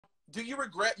Do you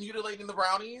regret mutilating the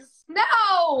brownies?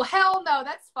 No, hell no.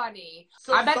 That's funny.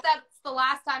 So I bet that's the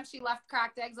last time she left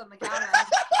cracked eggs on the counter.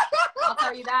 I'll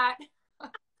tell you that.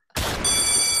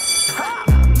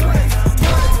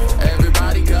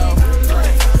 Everybody go.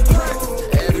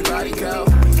 Everybody go.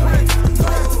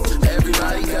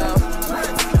 Everybody go.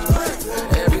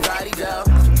 Everybody go.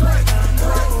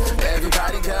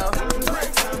 Everybody go.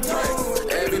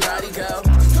 Everybody go.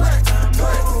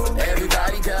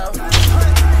 Everybody go.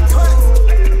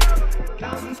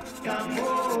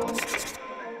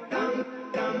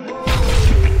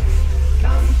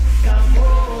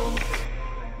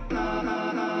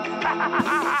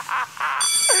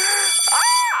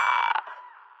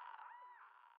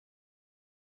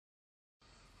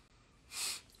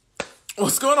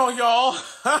 What's going on, y'all?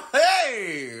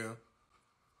 Hey!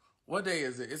 What day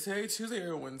is it? Is today Tuesday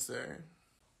or Wednesday?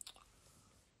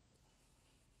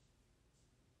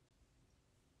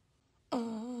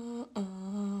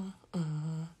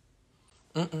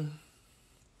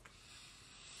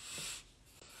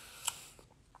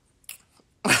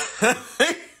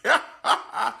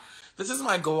 This is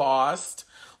my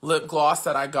lip gloss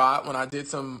that I got when I did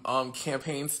some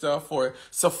campaign stuff for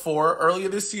Sephora earlier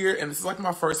this year, and this is like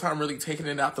my first time really taking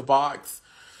it out the box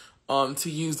to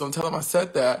use. Don't tell them I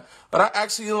said that, but I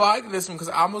actually like this one because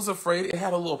I was afraid it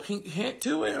had a little pink hint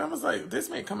to it, and I was like, this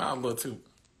may come out a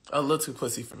little too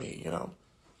pussy for me, you know.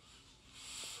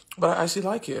 But I actually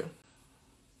like it.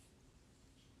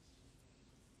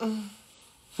 All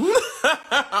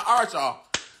right, y'all.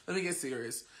 Let me get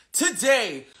serious.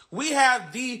 Today, we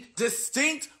have the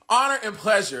distinct honor and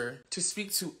pleasure to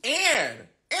speak to Ann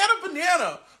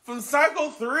Annlaina from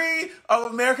Cycle 3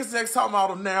 of America's Next Top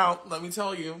Model. Now, let me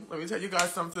tell you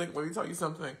guys something. Let me tell you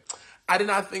something. I did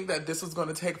not think that this was going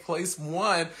to take place.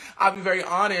 One, I'll be very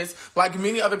honest, like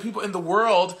many other people in the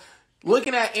world,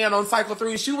 looking at Ann on Cycle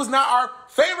 3, she was not our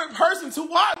favorite person to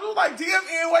watch. We were like, damn,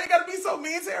 Ann, why you gotta be so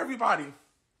mean to everybody?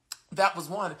 That was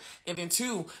one. And then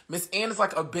two, Miss Ann is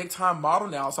like a big time model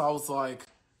now. So I was like,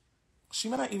 she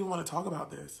might not even want to talk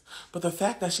about this. But the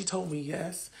fact that she told me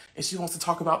yes, and she wants to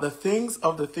talk about the things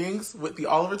with the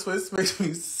Oliver Twixt makes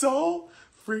me so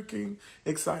freaking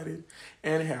excited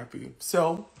and happy.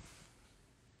 So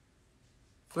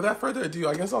without further ado,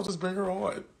 I guess I'll just bring her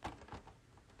on.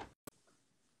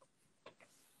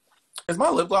 Is my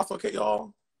lip gloss okay,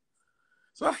 y'all?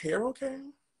 Is my hair okay?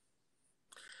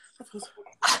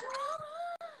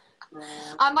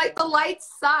 I'm like, the light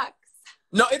sucks.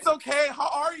 No, it's okay. How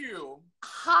are you?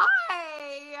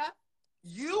 Hi.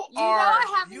 You know I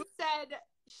haven't said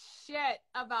shit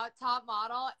about Top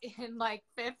Model in like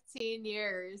 15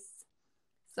 years.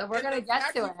 So we're going to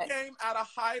get to it. You came out of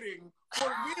hiding for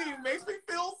me makes me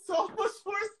feel so much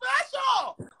more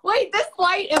special. Wait, this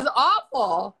light is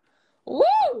awful.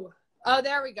 Woo! Oh,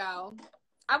 there we go.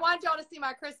 I wanted y'all to see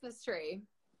my Christmas tree.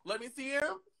 Let me see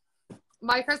him.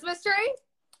 My Christmas tree?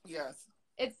 Yes.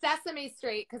 It's Sesame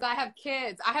Street because I have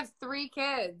kids. I have 3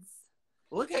 kids.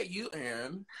 Look at you,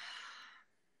 Ann.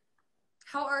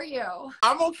 How are you?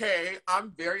 I'm okay.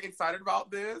 I'm very excited about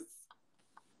this.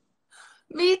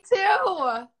 Me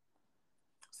too.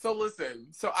 So listen,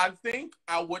 I think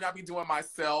I would not be doing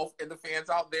myself and the fans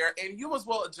out there, and you as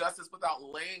well adjust this without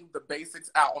laying the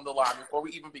basics out on the line before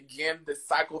we even begin this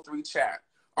Cycle 3 chat.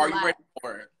 Are you ready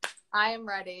for it? I am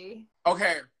ready.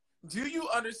 Okay. Do you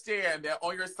understand that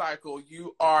on your cycle,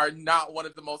 you are not one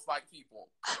of the most liked people?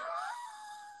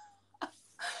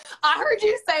 I heard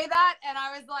you say that, and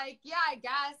I was like, yeah, I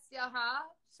guess. Uh-huh.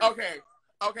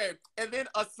 Okay. And then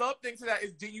a sub thing to that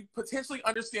is, do you potentially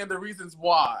understand the reasons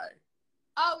why?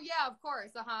 Oh, yeah, of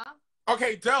course. Uh-huh.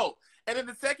 Okay, dope. And then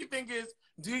the second thing is,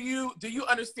 do you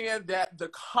understand that the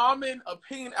common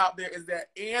opinion out there is that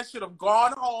Ann should have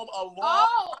gone home a long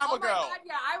time ago? Oh, my God,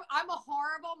 yeah. I'm a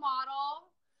horrible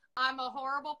model. I'm a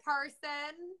horrible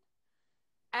person.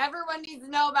 Everyone needs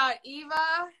to know about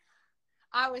Eva.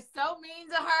 I was so mean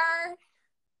to her.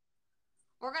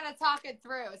 We're going to talk it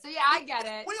through. So, yeah, I get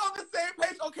it. We on the same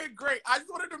page? Okay, great. I just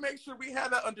wanted to make sure we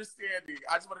had that understanding.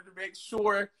 I just wanted to make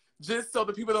sure, just so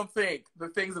the people don't think the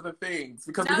things are the things.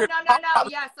 Because no.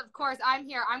 Yes, of course. I'm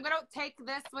here. I'm going to take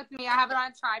this with me. I have it on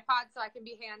a tripod so I can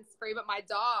be hands-free. But my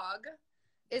dog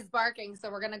is barking. So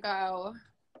we're going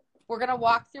to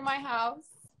walk through my house.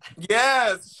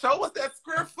 Yes. Show us that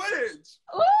square footage.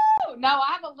 Ooh! No,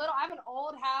 I have an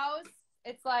old house.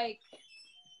 It's like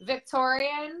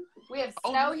Victorian. We have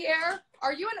snow here.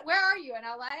 Where are you, in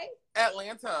LA?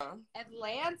 Atlanta.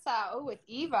 Oh, with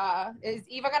Eva. Is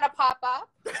Eva going to pop up?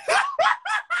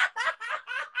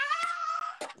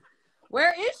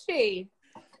 Where is she?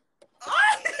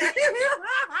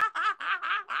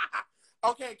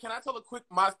 Okay, can I tell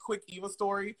my quick Eva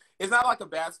story? It's not like a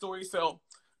bad story. So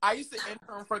I used to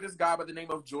intern for this guy by the name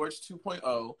of George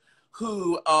 2.0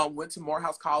 who went to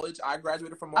Morehouse College. I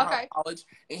graduated from Morehouse College,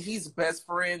 and he's best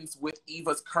friends with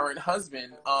Eva's current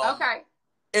husband.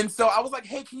 And so I was like,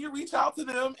 hey, can you reach out to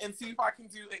them and see if I can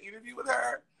do an interview with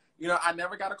her? You know, I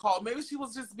never got a call. Maybe she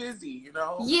was just busy, you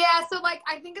know? Yeah, so, like,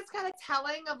 I think it's kind of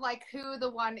telling of, like, who the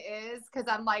one is, because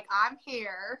I'm like, I'm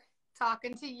here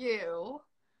talking to you,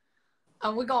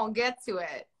 and we're going to get to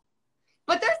it.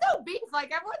 But there's no beef.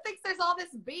 Like, everyone thinks there's all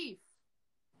this beef.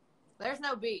 There's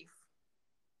no beef.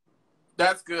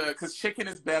 That's good, because chicken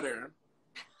is better.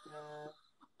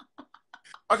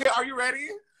 Okay, are you ready?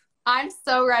 I'm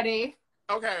so ready.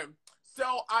 Okay,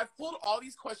 so I pulled all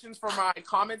these questions from my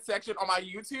comment section on my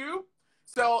YouTube.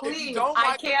 So please, if you don't like,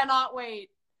 I cannot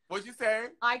wait. What'd you say?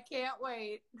 I can't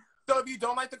wait. So if you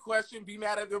don't like the question, be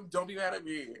mad at them. Don't be mad at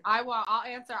me. I won't. I'll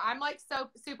answer. I'm like so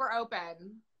super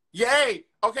open. Yay!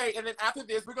 Okay, and then after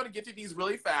this, we're gonna get to these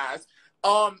really fast.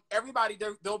 Everybody,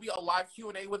 there'll be a live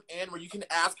Q&A with Ann where you can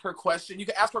ask her question. You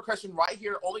can ask her a question right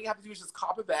here. All you have to do is just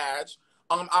cop a badge.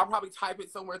 I'll probably type it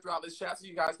somewhere throughout this chat so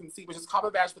you guys can see, but just cop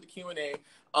a badge for the Q&A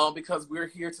because we're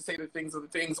here to say the things of the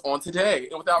things on today.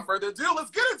 And without further ado,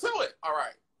 let's get into it. All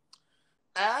right.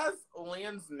 As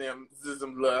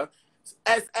Lansnimzimla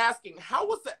as asking, how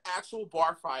was the actual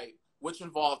bar fight which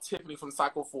involved Tiffany from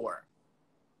Cycle 4?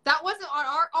 That wasn't on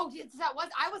our,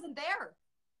 I wasn't there.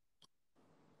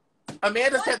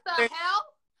 Amanda what said the hell?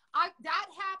 That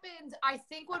happened, I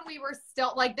think, when we were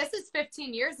still, like, this is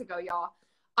 15 years ago, y'all.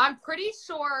 I'm pretty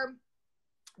sure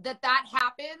that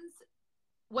happens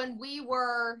when we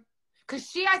were, because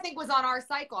she, I think, was on our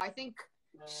cycle. I think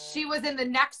she was in the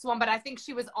next one, but I think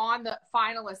she was on the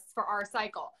finalists for our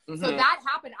cycle. Mm-hmm. So that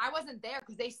happened. I wasn't there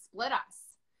because they split us.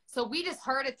 So we just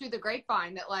heard it through the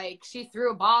grapevine that, like, she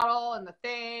threw a bottle and the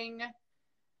thing.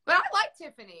 But I like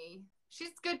Tiffany.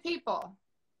 She's good people.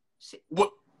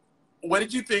 What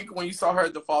did you think when you saw her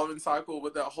the following cycle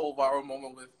with that whole viral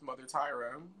moment with Mother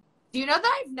Tyra? Do you know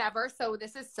that I've never, so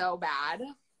this is so bad,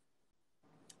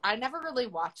 I never really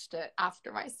watched it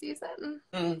after my season.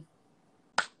 Mm.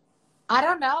 I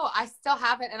don't know. I still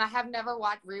haven't, and I have never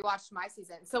rewatched my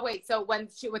season. So wait, so when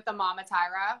she, with the Mama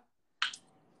Tyra?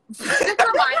 Just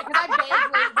remind me, because I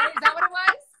vaguely, is that what it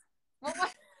was? What was?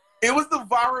 It was the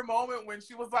viral moment when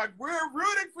she was like, we're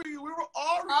rooting for you. We were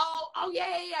all Oh,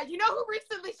 yeah. You know who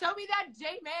recently showed me that?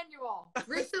 Jay Manuel.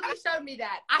 Recently showed me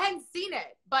that. I hadn't seen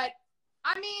it, but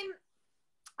I mean,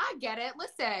 I get it.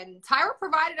 Listen, Tyra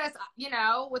provided us, you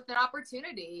know, with an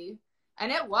opportunity,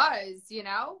 and it was, you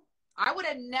know, I would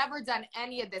have never done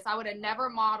any of this. I would have never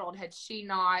modeled had she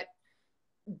not,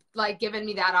 like, given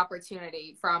me that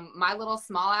opportunity. From my little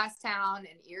small ass town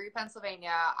in Erie,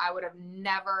 Pennsylvania, I would have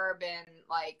never been,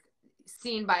 like,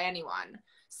 seen by anyone.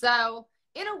 So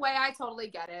in a way, I totally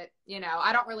get it. You know,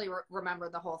 I don't really remember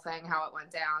the whole thing, how it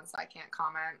went down, so I can't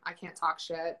comment. I can't talk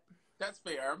shit. That's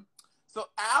fair. So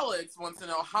Alex wants to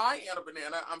know, hi, Anna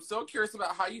Banana. I'm so curious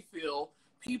about how you feel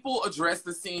people address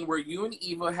the scene where you and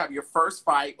Eva have your first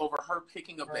fight over her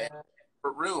picking a bed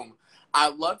for room.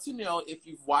 I'd love to know if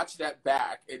you've watched that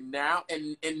back and now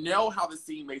and know how the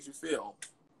scene made you feel.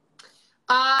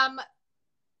 So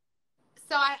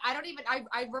I don't even,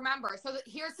 I remember. So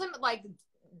here's some, like,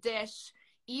 dish.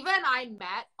 Eva and I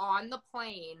met on the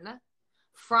plane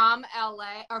from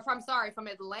from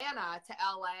Atlanta to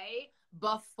LA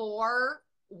before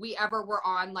we ever were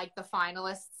on, like, the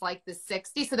finalists, like the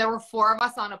 60. So there were 4 of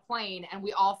us on a plane, and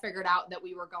we all figured out that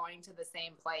we were going to the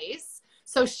same place.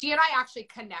 So she and I actually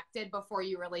connected before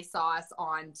you really saw us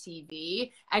on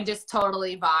TV, and just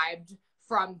totally vibed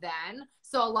from then.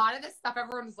 So a lot of this stuff,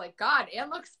 everyone was like, God, Ann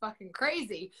looks fucking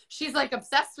crazy. She's, like,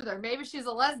 obsessed with her. Maybe she's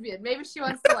a lesbian. Maybe she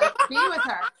wants to, like, be with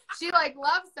her. She, like,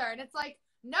 loves her. And it's like,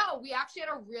 no, we actually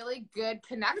had a really good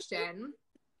connection.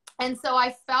 And so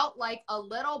I felt like a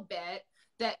little bit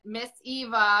that Miss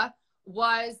Eva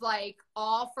was, like,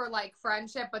 all for, like,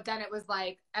 friendship, but then it was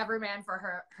like every man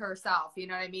for herself, you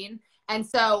know what I mean? And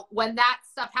so when that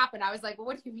stuff happened, I was like, well,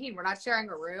 what do you mean we're not sharing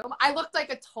a room? I looked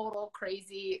like a total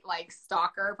crazy, like,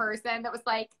 stalker person that was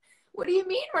like, what do you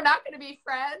mean we're not going to be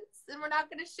friends and we're not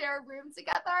going to share a room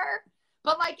together?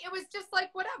 But, like, it was just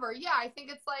like, whatever. Yeah, I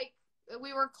think it's like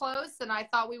we were close, and I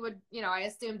thought we would, you know, I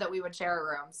assumed that we would share a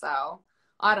room. So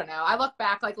I don't know. I look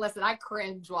back, like, listen, I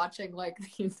cringe watching, like,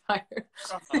 the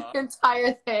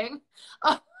entire thing.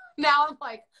 Now I'm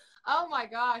like, oh my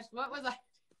gosh, what was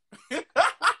I?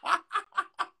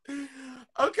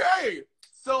 Okay,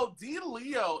 so D.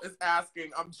 Leo is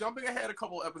asking, I'm jumping ahead a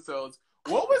couple episodes.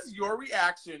 What was your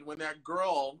reaction when that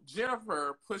girl,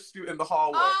 Jennifer, pushed you in the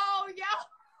hallway? Oh, yeah.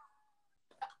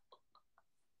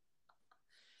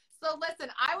 So listen,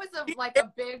 I was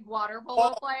a big water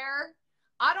polo player.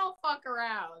 I don't fuck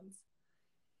around.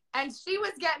 And she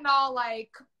was getting all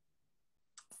like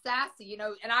sassy, you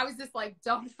know, and I was just like,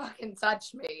 don't fucking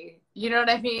touch me. You know what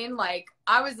I mean? Like,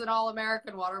 I was an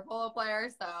all-American water polo player,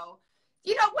 so,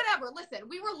 you know, whatever. Listen,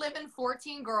 we were living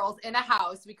 14 girls in a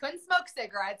house. We couldn't smoke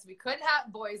cigarettes. We couldn't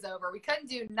have boys over. We couldn't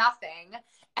do nothing.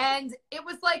 And it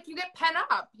was like, you get pent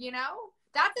up, you know?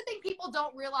 That's the thing people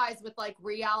don't realize with, like,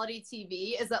 reality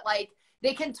TV is that, like,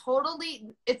 they can totally,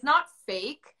 it's not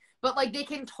fake, but, like, they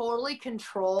can totally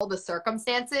control the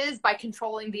circumstances by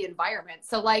controlling the environment.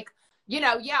 So, like, you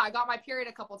know, yeah, I got my period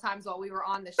a couple times while we were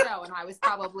on the show, and I was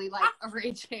probably, like, a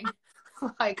raging,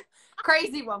 like,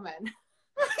 crazy woman.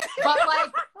 But,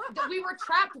 like, we were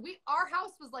trapped. Our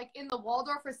house was, like, in the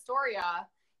Waldorf Astoria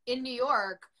in New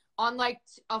York on, like,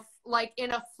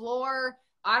 in a floor.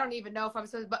 I don't even know if I'm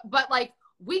supposed to, but, like,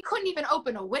 we couldn't even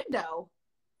open a window.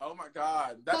 Oh my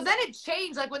God. So then it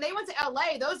changed. Like, when they went to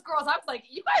LA, those girls, I was like,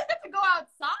 you guys have to go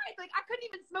outside. Like, I couldn't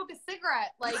even smoke a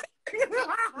cigarette. Like,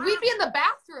 we'd be in the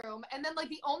bathroom, and then, like,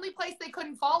 the only place they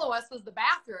couldn't follow us was the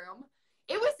bathroom.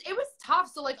 It was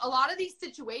tough. So, like, a lot of these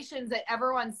situations that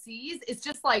everyone sees, it's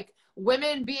just, like,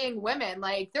 women being women.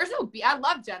 Like, there's no I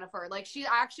love Jennifer. Like, she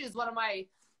actually is one of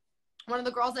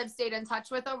the girls I've stayed in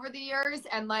touch with over the years.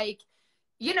 And, like,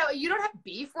 you know, you don't have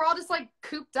beef. We're all just, like,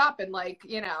 cooped up and, like,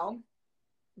 you know,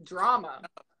 drama.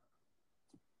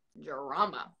 You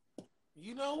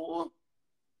know,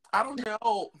 I don't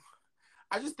know.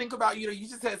 I just think about, you know, you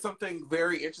just said something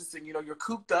very interesting. You know, you're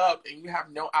cooped up and you have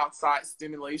no outside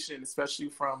stimulation, especially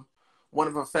from one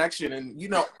of affection. And, you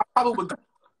know, I probably would go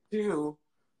too.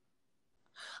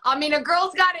 I mean, a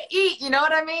girl's got to eat. You know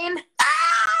what I mean?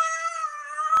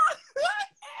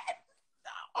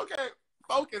 Okay.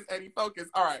 Focus, Eddie. Focus.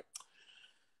 All right.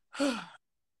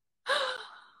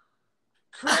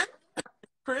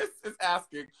 Chris is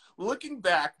asking, looking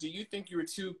back, do you think you were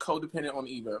too codependent on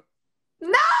Eva?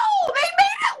 No, they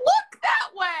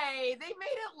made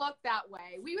it look that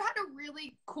way. We had a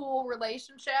really cool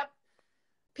relationship.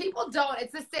 People don't.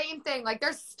 It's the same thing. Like,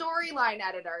 there's storyline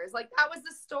editors. Like, that was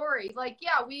the story. Like,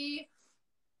 yeah, we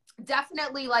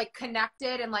definitely, like,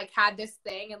 connected and, like, had this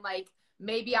thing. And, like,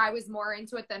 maybe I was more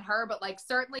into it than her. But, like,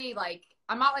 certainly, like,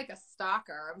 I'm not, like, a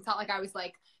stalker. It's not like I was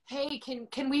like, hey,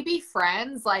 can we be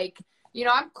friends? Like, you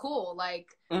know, I'm cool.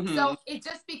 Like, So it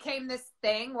just became this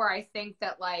thing where I think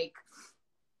that, like,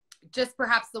 just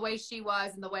perhaps the way she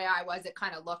was and the way I was, it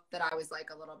kind of looked that I was,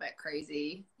 like, a little bit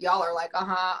crazy. Y'all are like,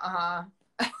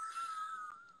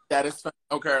 That is fun.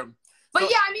 Okay. But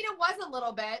yeah, I mean, it was a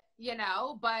little bit, you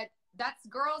know, but that's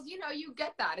girls, you know, you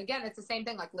get that. Again, it's the same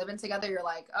thing. Like, living together, you're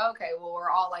like, okay, well, we're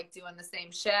all, like, doing the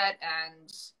same shit.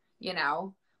 And, you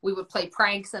know, we would play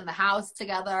pranks in the house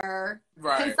together.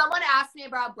 Right. Can someone ask me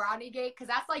about Brownygate? Because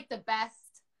that's, like, the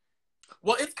best.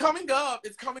 Well, it's coming up.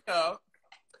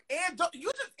 And you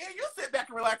sit back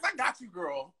and relax. I got you,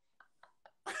 girl.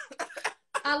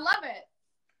 I love it.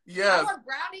 Yes. I love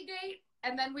Brownygate,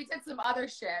 and then we did some other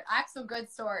shit. I have some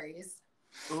good stories.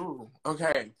 Ooh,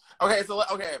 okay. So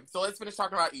let's finish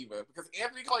talking about Eva, because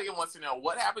Anthony Clayton wants to know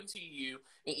what happened to you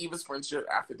and Eva's friendship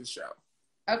after the show.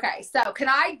 Okay, so can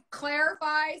I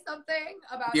clarify something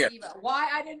about Eva? Why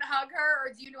I didn't hug her,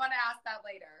 or do you want to ask that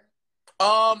later?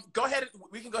 Go ahead.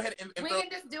 We can go ahead and we can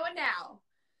just do it now.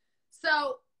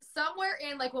 So somewhere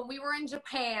in, like, when we were in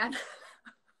Japan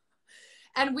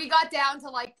and we got down to,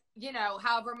 like, you know,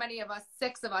 however many of us,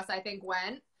 6 of us, I think,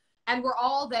 went, and we're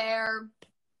all there.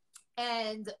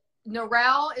 And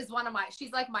Norelle is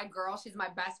she's like my girl. She's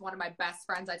one of my best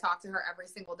friends. I talk to her every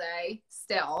single day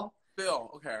still.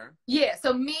 Okay. Yeah.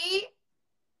 So me,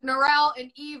 Norelle,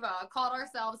 and Eva called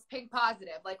ourselves Pink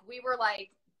Positive. Like, we were,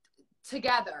 like,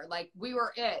 together. Like, we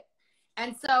were it.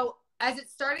 And so as it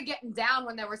started getting down,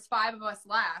 when there was 5 of us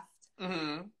left,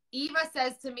 Eva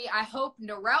says to me, I hope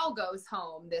Norelle goes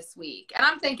home this week. And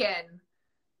I'm thinking,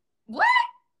 what?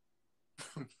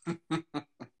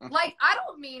 Like, I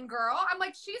don't mean, girl. I'm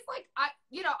like, she's like, I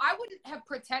wouldn't have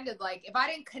pretended, like, if I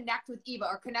didn't connect with Eva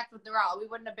or connect with Norelle, we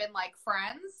wouldn't have been, like,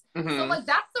 friends. So, like,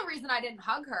 that's the reason I didn't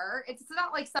hug her. It's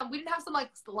not like we didn't have some,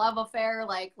 like, love affair,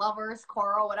 like, lovers,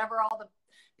 quarrel, whatever all the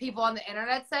people on the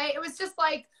internet say. It was just,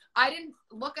 like, I didn't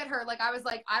look at her, like, I was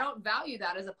like, I don't value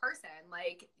that as a person.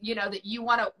 Like, you know, that you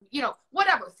want to, you know,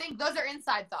 whatever. Those are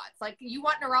inside thoughts. Like, you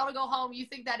want Norelle to go home, you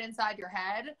think that inside your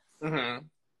head.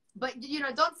 But, you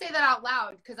know, don't say that out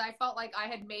loud, because I felt like I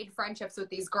had made friendships with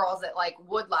these girls that, like,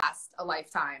 would last a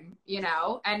lifetime, you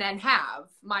know, and then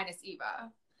minus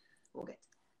Eva. We'll get to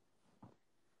that.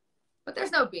 But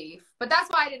there's no beef. But that's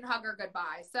why I didn't hug her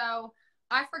goodbye. So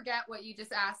I forget what you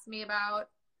just asked me about.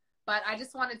 But I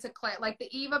just wanted to clear, like, the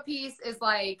Eva piece is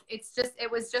like,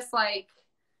 it was just like,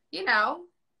 you know,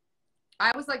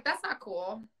 I was like, that's not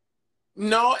cool.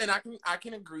 No, and I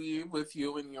can agree with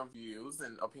you and your views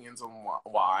and opinions on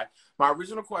why. My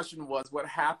original question was, what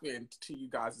happened to you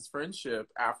guys' friendship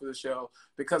after the show?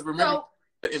 Because remember,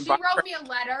 so she wrote me a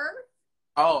letter.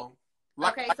 Oh,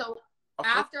 okay. So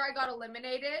after I got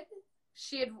eliminated,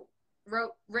 she had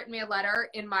written me a letter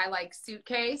in my like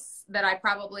suitcase that I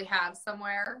probably have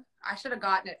somewhere. I should have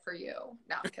gotten it for you.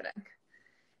 No, I'm kidding.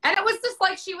 And it was just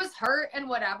like she was hurt and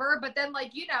whatever. But then,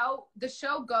 like, you know, the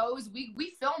show goes,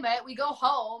 we film it, we go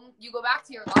home, you go back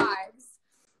to your lives.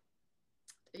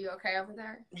 Are you okay over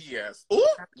there? Yes. Ooh,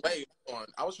 wait, hold on.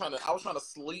 I was trying to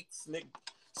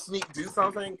sneak do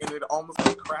something, and it almost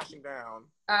came crashing down.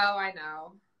 Oh, I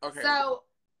know. Okay. So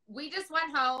we just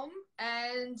went home,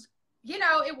 and you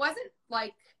know, it wasn't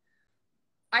like,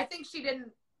 I think she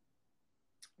didn't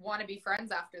want to be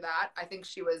friends after that. I think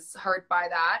she was hurt by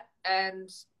that, and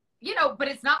you know, but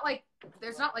it's not like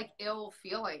there's not like ill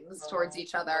feelings towards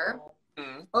each other.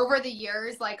 Mm-hmm. Over the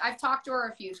years, like I've talked to her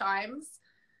a few times.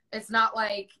 It's not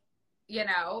like, you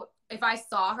know, if I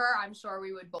saw her, I'm sure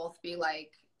we would both be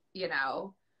like, you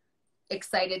know,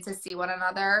 excited to see one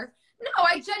another. No,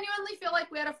 I genuinely feel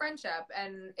like we had a friendship,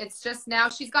 and it's just now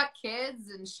she's got kids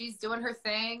and she's doing her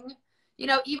thing. You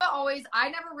know, Eva always, I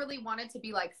never really wanted to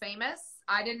be like famous.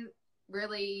 I didn't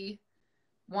really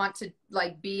want to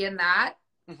like be in that.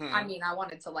 Mm-hmm. I mean, I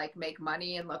wanted to like make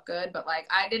money and look good, but like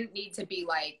I didn't need to be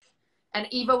like, and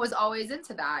Eva was always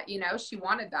into that, you know, she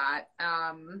wanted that.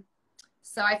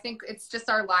 So I think it's just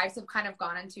our lives have kind of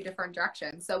gone in two different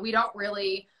directions. So we don't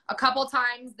really, a couple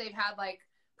times they've had like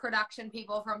production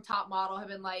people from Top Model have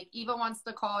been like, Eva wants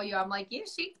to call you. I'm like, yeah,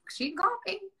 she can call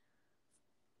me.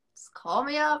 Just call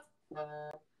me up.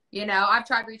 You know, I've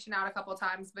tried reaching out a couple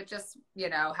times, but just, you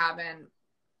know, haven't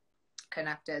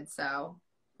connected. So,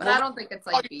 but well, I don't think it's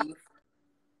like beef.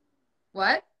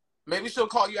 What? Maybe she'll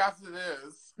call you after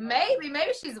this. Maybe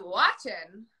she's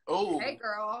watching. Oh. Hey,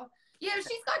 girl. Yeah,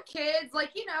 she's got kids. Like,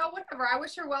 you know, whatever. I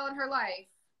wish her well in her life.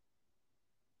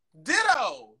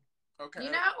 Ditto. Okay.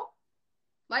 You know,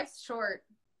 life's short.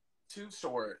 Too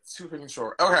freaking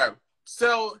short. Okay.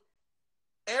 So,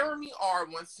 Aaron R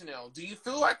wants to know, do you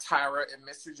feel like Tyra and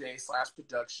Mr. J /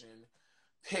 production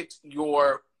picked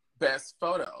your best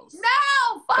photos?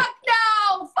 No! Fuck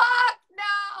no! Fuck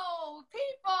no!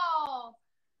 People!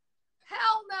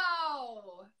 Hell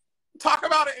no! Talk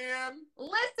about it, Ann.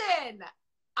 Listen,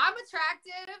 I'm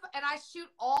attractive and I shoot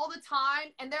all the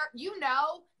time, and there, you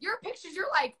know, your pictures,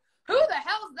 you're like, who the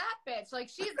hell's that bitch? Like,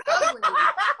 she's ugly.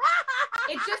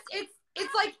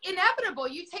 It's like inevitable.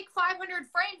 You take 500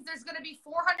 frames, there's going to be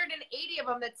 480 of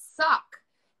them that suck.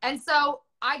 And so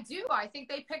I think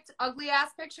they picked ugly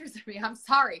ass pictures of me. I'm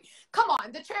sorry. Come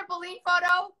on. The trampoline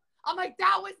photo. I'm like,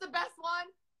 that was the best one.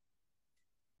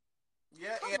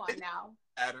 Yeah. Come on now.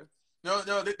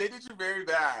 No, they did you very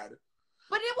bad.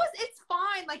 But it's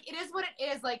fine. Like, it is what it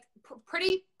is. Like,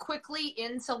 pretty quickly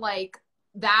into like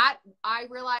that, I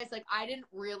realized like I didn't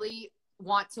really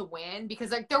want to win,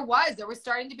 because like there was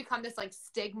starting to become this like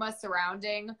stigma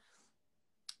surrounding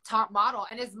Top Model.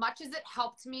 And as much as it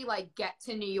helped me like get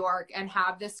to New York and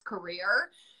have this career,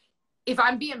 if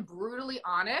I'm being brutally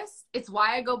honest, it's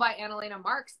why I go by Ann Annlaina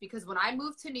Marks, because when I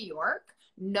moved to New York,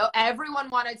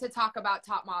 everyone wanted to talk about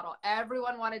Top Model.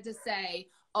 Everyone wanted to say,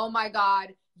 oh my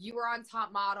God, you were on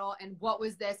Top Model, and what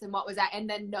was this and what was that? And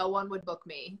then no one would book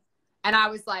me. And I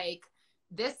was like,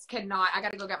 this cannot, I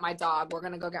gotta go get my dog. We're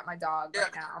gonna go get my dog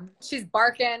right now. She's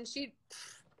barking.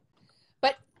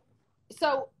 But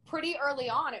so pretty early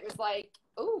on, it was like,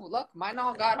 ooh, look, mine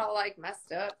all got all like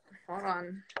messed up. Hold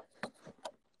on.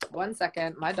 1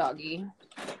 second. My doggy.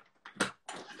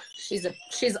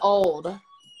 She's old.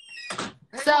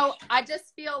 So I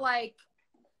just feel like,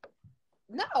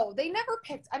 no, they never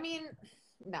picked, I mean,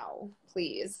 no,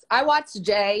 please. I watched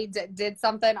Jay did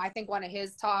something, I think one of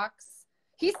his talks.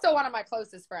 He's still one of my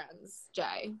closest friends,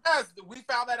 Jay. Yes, we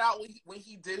found that out when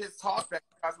he did his talk, that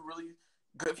you guys were really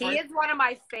good friends. He is one of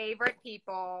my favorite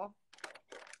people.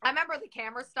 I remember the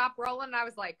camera stopped rolling, and I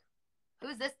was like,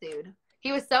 who's this dude?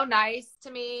 He was so nice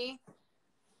to me.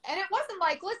 And it wasn't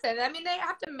like, listen, I mean, they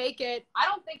have to make it, I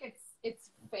don't think it's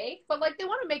fake, but like they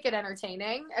want to make it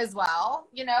entertaining as well.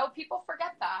 You know, people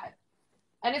forget that.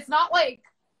 And it's not like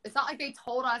they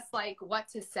told us like what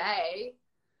to say,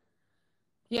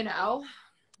 you know,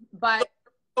 but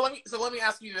let me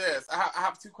ask you this. I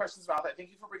have two questions about that.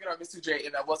 Thank you for bringing up Mr. J.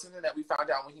 And that was something that we found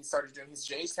out when he started doing his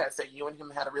J's test, that you and him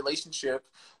had a relationship.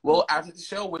 Well, after the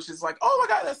show, which is like, oh my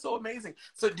God, that's so amazing.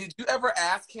 So did you ever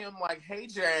ask him like, hey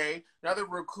Jay, now that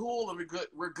we're cool and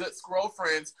we're good squirrel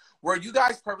friends, were you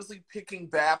guys purposely picking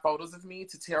bad photos of me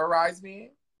to terrorize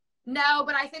me? No,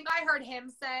 but I think I heard him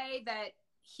say that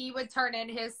he would turn in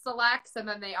his selects and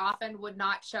then they often would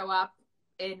not show up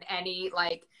in any,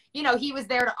 like, you know, he was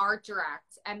there to art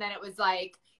direct, and then it was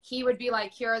like he would be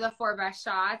like, here are the 4 best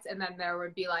shots, and then there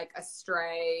would be like a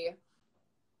stray.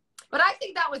 But I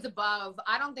think that was above.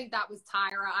 I don't think that was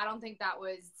Tyra.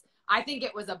 I think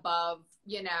it was above,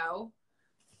 you know,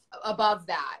 above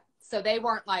that. So they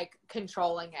weren't like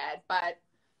controlling it. But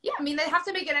yeah, I mean, they have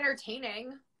to make it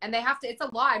entertaining, and they have to, it's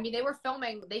a lot. I mean, they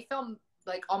film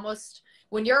like almost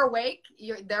when you're awake,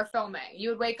 they're filming.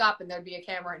 You would wake up and there'd be a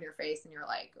camera in your face and you're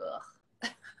like, ugh.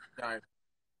 Right.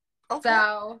 Okay.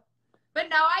 So, but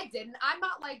no, I didn't. I'm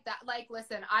not like that. Like,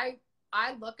 listen, I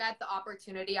look at the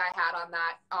opportunity I had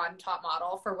on Top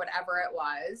Model for whatever it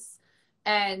was,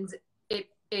 and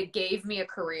it gave me a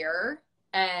career,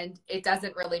 and it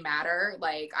doesn't really matter.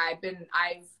 Like,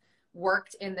 I've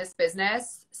worked in this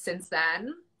business since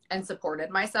then and supported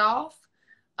myself.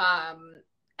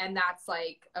 And that's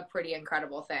like a pretty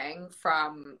incredible thing,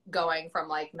 from going from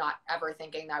like not ever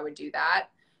thinking I would do that.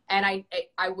 And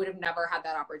I would have never had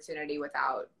that opportunity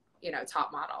without, you know,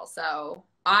 Top Model. So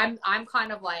I'm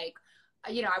kind of like,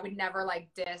 you know, I would never like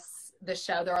diss the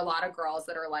show. There are a lot of girls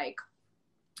that are like,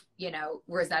 you know,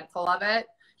 resentful of it.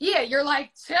 Yeah, you're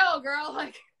like, chill, girl.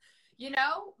 Like, you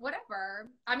know, whatever.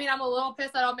 I mean, I'm a little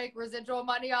pissed I don't make residual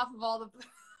money off of all the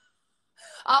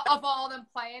of all them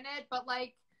playing it, but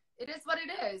like, it is what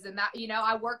it is. And that, you know,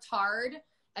 I worked hard.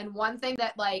 And one thing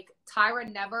that like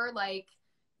Tyra never, like,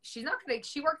 she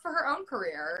worked for her own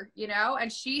career, you know,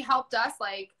 and she helped us.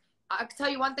 Like, I can tell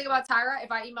you one thing about Tyra.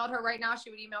 If I emailed her right now,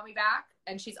 she would email me back,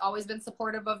 and she's always been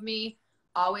supportive of me,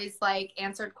 always like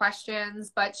answered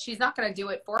questions, but she's not going to do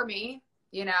it for me.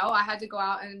 You know, I had to go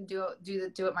out and do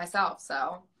it myself.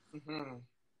 So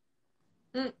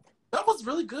that was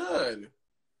really good.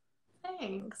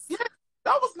 Thanks. Yeah,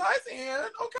 that was nice, Ann.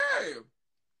 Okay.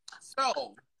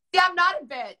 So. Yeah, I'm not a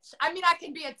bitch. I mean, I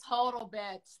can be a total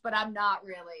bitch, but I'm not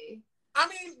really. I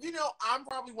mean, you know, I'm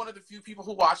probably one of the few people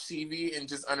who watch TV and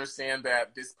just understand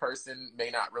that this person may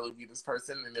not really be this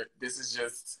person, and this is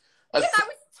just. I was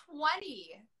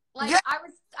 20. Like, yeah. I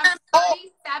was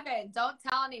 37. Don't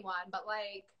tell anyone, but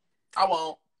like. I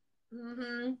won't.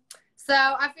 So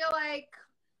I feel like,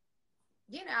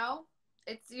 you know,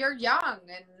 you're young,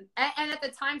 and at the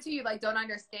time too, you like don't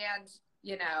understand,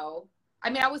 you know. I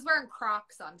mean, I was wearing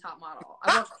Crocs on Top Model.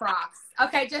 I wore Crocs.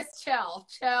 Okay, just chill.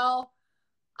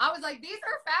 I was like, these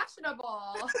are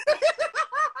fashionable.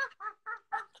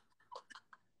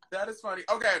 That is funny.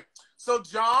 Okay, so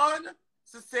John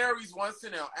Cesares wants to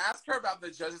know, ask her about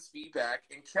the judges' feedback,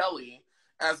 and Kelly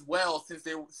as well, since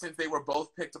they were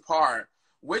both picked apart.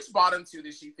 Which bottom two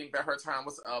did she think that her time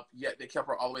was up, yet they kept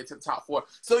her all the way to the top 4?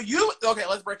 So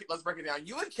let's break it down.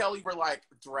 You and Kelly were like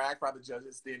dragged by the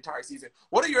judges the entire season.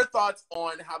 What are your thoughts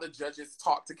on how the judges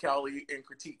talked to Kelly and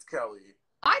critiqued Kelly?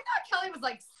 I thought Kelly was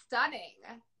like stunning.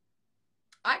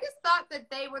 I just thought that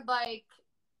they would like,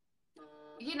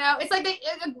 you know, it's like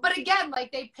but again,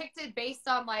 like they picked it based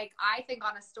on like, I think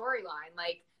on a storyline.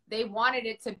 Like, they wanted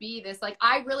it to be this, like,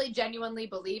 I really genuinely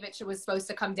believe it was supposed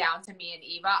to come down to me and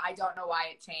Eva. I don't know why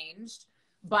it changed,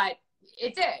 but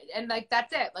it did. And like,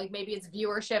 that's it. Like, maybe it's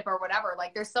viewership or whatever.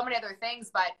 Like, there's so many other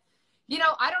things, but you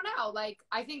know, I don't know. Like,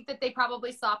 I think that they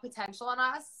probably saw potential in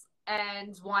us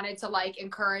and wanted to like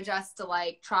encourage us to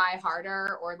like try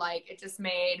harder, or like it just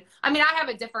made, I mean, I have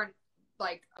a different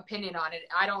like opinion on it.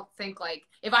 I don't think like,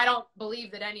 if I don't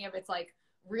believe that any of it's like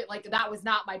that was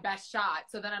not my best shot,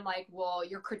 so then I'm like, well,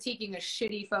 you're critiquing a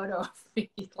shitty photo of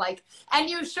me. Like, and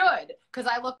you should, because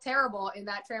I look terrible in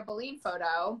that trampoline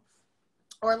photo,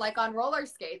 or like on roller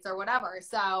skates or whatever.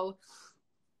 So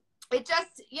it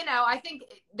just, you know, I think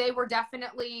they were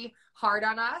definitely hard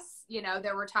on us. You know,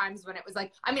 there were times when it was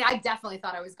like, I mean, I definitely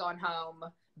thought I was going home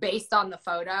based on the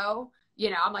photo. You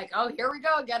know, I'm like, oh, here we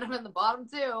go again. I'm in the bottom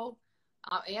 2.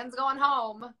 Ann's going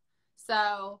home.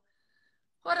 So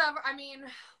whatever. I mean,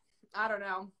 I don't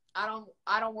know.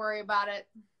 I don't worry about it.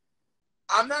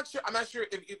 I'm not sure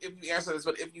if you answer this,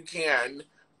 but if you can,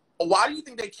 why do you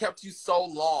think they kept you so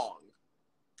long?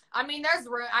 I mean,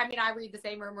 I read the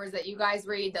same rumors that you guys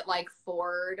read, that like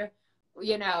Ford,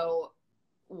 you know,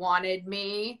 wanted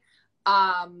me.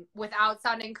 without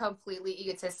sounding completely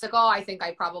egotistical, I think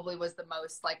I probably was the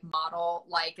most like model,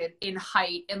 like in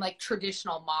height and like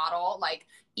traditional model. Like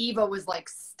Eva was like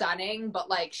stunning, but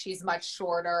like she's much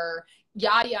shorter.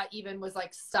 Yaya even was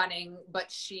like stunning, but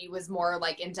she was more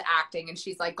like into acting, and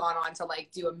she's like gone on to like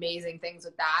do amazing things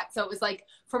with that. So it was like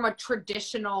from a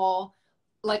traditional,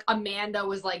 like Amanda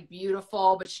was like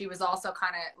beautiful, but she was also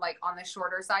kind of like on the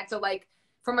shorter side. So like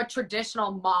from a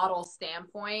traditional model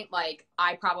standpoint, like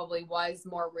I probably was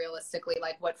more realistically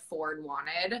like what Ford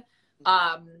wanted.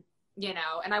 You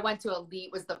know, and I went to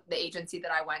Elite was the agency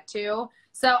that I went to.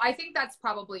 So I think that's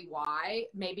probably why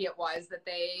maybe it was that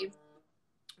they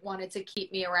wanted to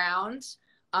keep me around,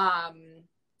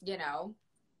 you know,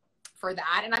 for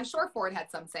that. And I'm sure Ford had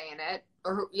some say in it.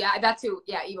 Or yeah, that's who,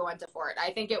 yeah, Eva went to Ford.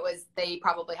 I think it was, they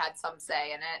probably had some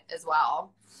say in it as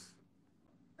well.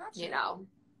 Gotcha. You know.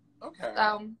 Okay.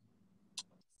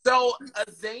 So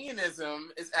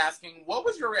Zayanism is asking, what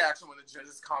was your reaction when the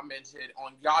judges commented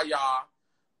on Yaya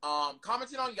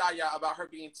about her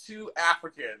being too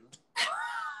African?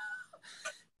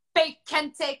 Fake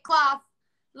kente cloth,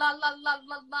 la la la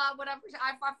la la, whatever.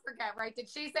 I forget, right? Did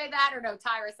she say that or no?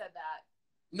 Tyra said that.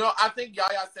 No, I think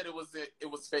Yaya said it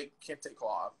was fake kente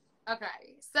cloth.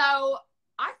 Okay, so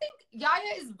I think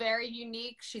Yaya is very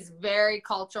unique. She's very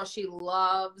cultural. She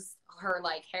loves her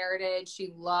like heritage.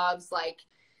 She loves like,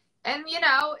 and you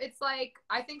know, it's like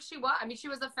I think she was. I mean, she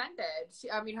was offended.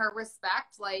 I mean, her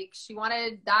respect. Like she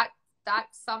wanted that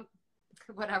some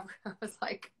whatever. I was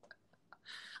like,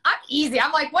 I'm easy.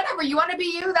 I'm like, whatever. You want to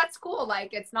be you? That's cool.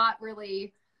 Like it's not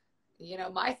really, you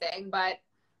know, my thing. But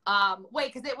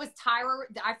wait, because it was Tyra.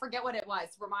 I forget what it was.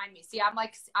 Remind me. See, I'm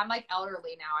like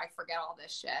elderly now. I forget all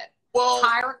this shit. Well,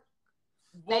 Tyra.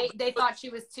 They thought she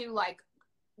was too like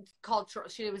cultural.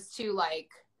 She was too like,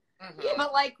 yeah,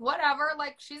 but like whatever.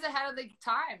 Like she's ahead of the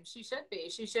time. She should be.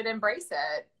 She should embrace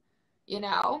it. You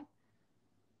know.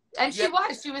 And she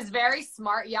was. She was very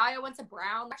smart. Yaya went to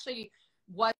Brown. Actually,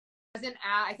 wasn't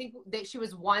at. I think that she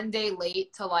was one day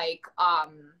late to like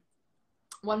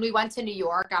when we went to New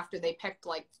York after they picked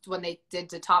like when they did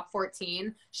the top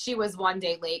 14. She was one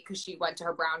day late because she went to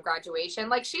her Brown graduation.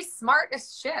 Like she's smart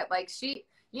as shit. Like she,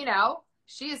 you know,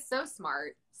 she is so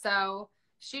smart. So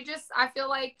she just, I feel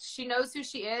like she knows who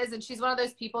she is, and she's one of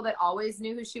those people that always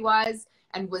knew who she was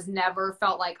and was never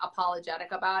felt like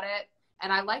apologetic about it.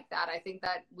 And I like that. I think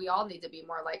that we all need to be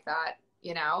more like that,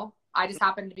 you know? I just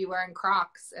happen to be wearing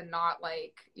Crocs and not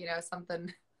like, you know,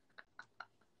 something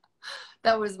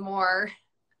that was more.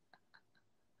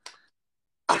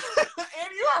 And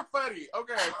you are funny.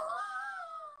 Okay.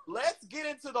 Let's get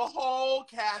into the whole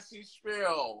Cassie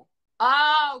spiel.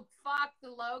 Oh, fuck the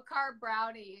low carb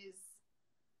brownies.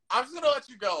 I'm just going to let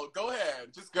you go. Go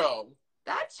ahead. Just go.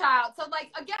 That child. So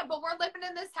like, again, but we're living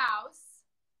in this house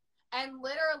and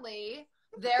literally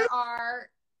there are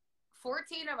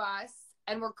 14 of us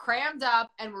and we're crammed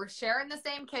up and we're sharing the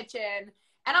same kitchen.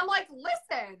 And I'm like,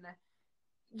 listen,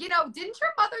 you know, didn't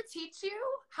your mother teach you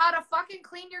how to fucking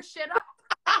clean your shit up?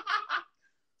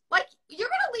 Like, you're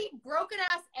gonna leave broken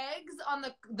ass eggs on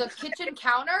the kitchen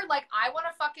counter? Like, I want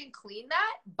to fucking clean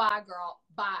that? Bye, girl.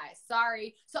 Bye.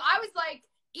 Sorry. So I was like,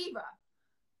 Eva,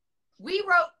 we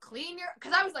wrote clean your,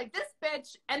 because I was like, this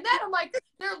bitch. And then I'm like,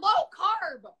 they're low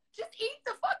carb. Just eat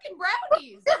the fucking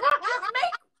brownies. Just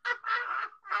make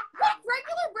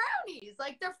regular brownies.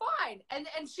 Like, they're fine.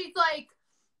 And she's like,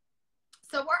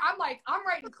 so I'm like, I'm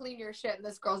writing clean your shit in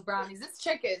this girl's brownies. This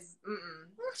chick is,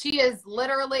 she is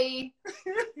literally.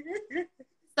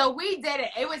 So we did it.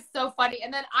 It was so funny.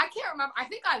 And then I can't remember. I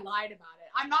think I lied about it.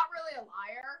 I'm not really a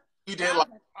liar. You did lie.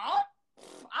 Like, oh,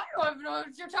 I don't even know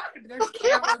what you're talking about. There's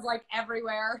cameras like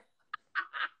everywhere.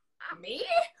 Me?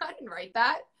 I didn't write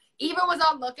that. Eva was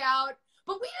on lookout.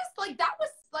 But we just like, that was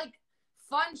like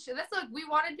fun shit. That's like, we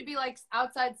wanted to be like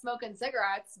outside smoking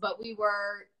cigarettes, but we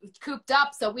were cooped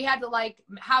up. So we had to like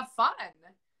have fun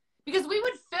because we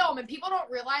would film, and people don't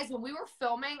realize when we were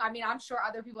filming, I mean, I'm sure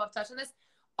other people have touched on this.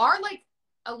 Our like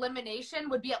elimination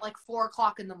would be at like 4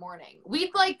 o'clock in the morning.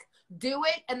 We'd like do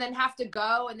it and then have to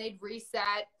go, and they'd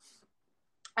reset.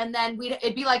 And then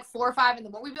it'd be like 4 or 5 in the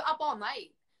morning. We'd be up all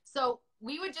night. So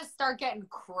we would just start getting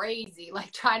crazy,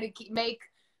 like trying to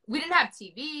we didn't have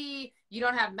TV. You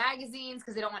don't have magazines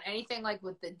because they don't want anything like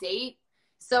with the date.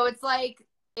 So it's like,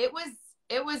 it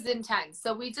was intense.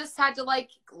 So we just had to like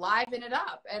liven it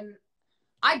up. And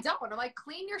I'm like,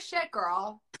 clean your shit,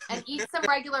 girl, and eat some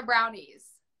regular brownies.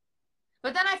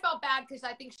 But then I felt bad because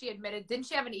I think she admitted, didn't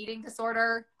she have an eating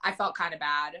disorder? I felt kind of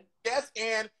bad. Yes,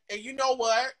 and you know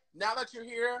what? Now that you're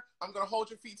here, I'm going to hold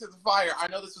your feet to the fire. I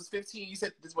know this was 15. You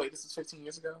said this was 15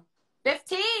 years ago?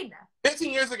 15.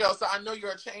 15 years ago, so I know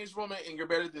you're a changed woman and you're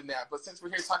better than that. But since we're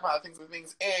here talking about things and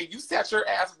things, and you sat your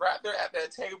ass right there at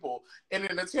that table in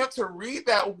an attempt to read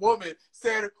that woman,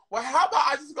 said, well, how about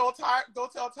I just go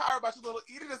tell Tyra about your little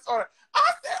eating disorder?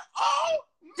 I said, oh,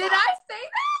 Did I say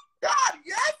that? God,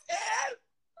 yes, Ann.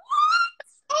 What?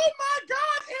 Oh, my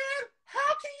God, Ann.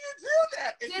 How can you do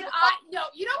that? And Did I? No,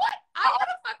 you know what? I want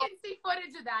to fucking see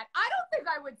footage of that. I don't think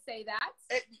I would say that.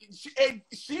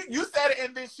 You said it,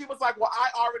 and then she was like, well, I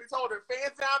already told her.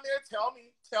 Fans down there, tell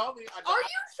me. Are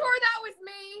you sure that was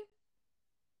me?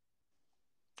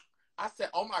 I said,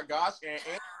 oh, my gosh,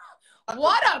 Ann.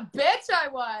 What a bitch I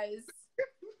was.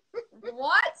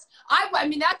 What? I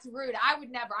mean, that's rude. I would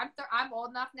never. I'm old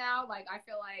enough now. Like, I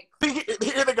feel like.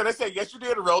 Here they're gonna say, yes, you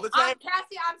did. Roll the tape.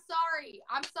 Cassie, I'm sorry.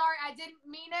 I didn't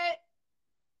mean it,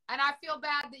 and I feel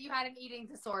bad that you had an eating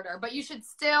disorder. But you should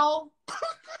still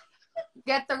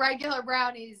get the regular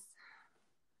brownies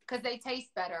because they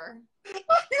taste better.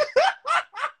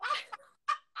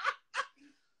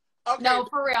 Okay. No,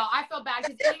 for real. I feel bad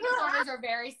because eating disorders are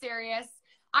very serious.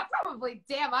 I look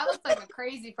like a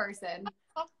crazy person.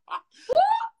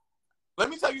 Let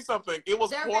me tell you something. They're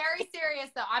very serious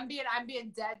though. I'm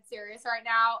being dead serious right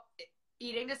now.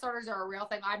 Eating disorders are a real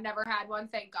thing. I've never had one,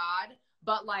 thank God.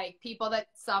 But like people that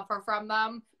suffer from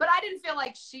them. But I didn't feel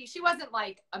like she wasn't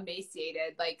like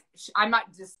emaciated. Like I'm not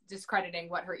discrediting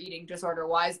what her eating disorder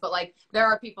was, but like there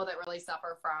are people that really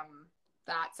suffer from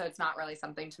that. So it's not really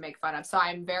something to make fun of. So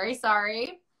I'm very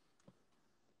sorry.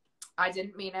 I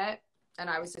didn't mean it. And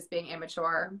I was just being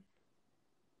immature.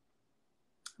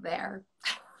 There.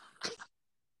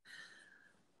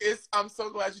 I'm so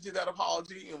glad you did that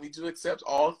apology, and we do accept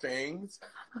all things.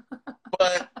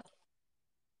 But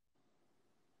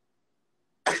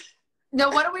no,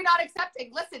 what are we not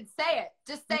accepting? Listen, say it.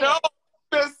 Just say it. No,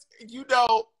 just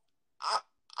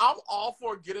I'm all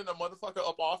for getting a motherfucker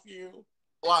up off you.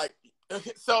 Like,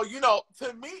 so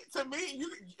to me,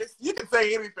 you can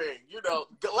say anything.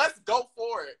 Let's go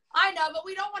for it. I know, but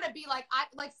we don't want to be like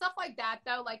stuff like that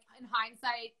though. Like in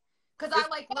hindsight, because I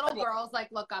like little girls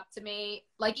like look up to me,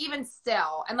 like even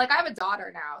still, and like I have a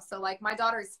daughter now, so like my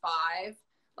daughter's 5.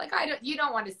 Like you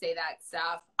don't want to say that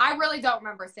stuff. I really don't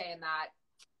remember saying that.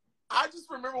 I just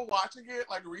remember watching it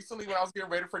like recently when I was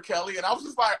getting ready for Kelly, and I was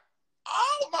just like,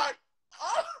 oh my,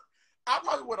 oh. I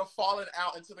probably would have fallen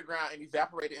out into the ground and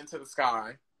evaporated into the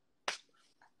sky.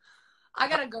 I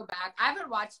gotta go back. I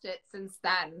haven't watched it since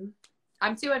then.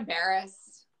 I'm too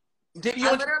embarrassed.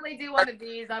 I literally do one of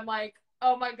these. I'm like,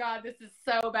 oh my God, this is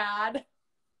so bad.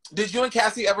 Did you and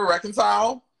Cassie ever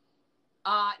reconcile?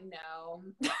 No.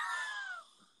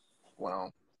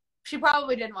 Wow. She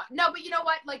probably didn't want. No, but you know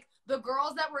what? Like the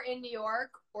girls that were in New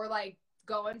York or like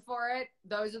going for it,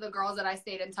 those are the girls that I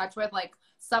stayed in touch with. Like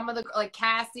some of the like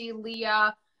Cassie,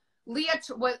 Leah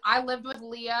I lived with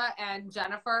Leah and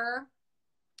Jennifer.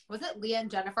 Was it Leah and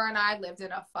Jennifer and I lived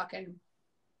in a fucking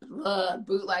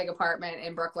bootleg apartment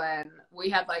in Brooklyn.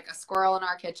 We had like a squirrel in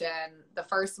our kitchen.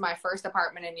 My first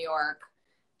apartment in New York,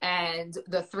 and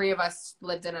the 3 of us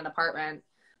lived in an apartment.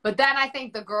 But then I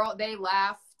think they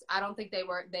left. I don't think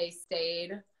they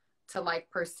stayed to like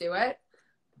pursue it.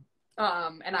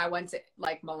 And I went to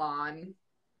like Milan.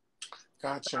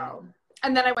 Gotcha. So,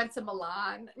 and then I went to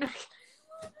Milan.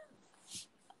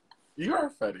 You are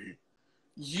funny.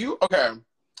 Okay.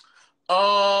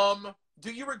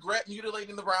 Do you regret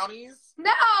mutilating the brownies?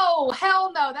 No,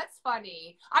 hell no. That's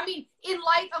funny. I mean, in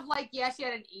light of like, yeah, she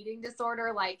had an eating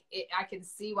disorder. Like, I can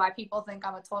see why people think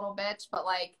I'm a total bitch. But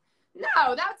like,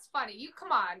 no, that's funny.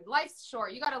 Come on, life's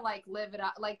short. You gotta like live it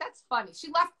up. Like, that's funny. She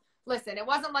left. Listen, it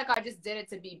wasn't like I just did it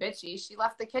to be bitchy. She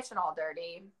left the kitchen all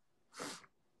dirty.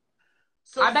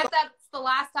 I bet that's the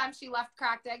last time she left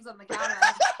cracked eggs on the counter.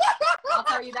 I'll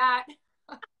tell you that.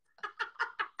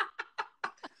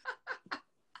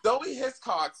 Zoe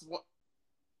Hiscox.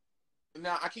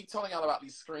 Now, I keep telling y'all about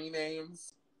these screen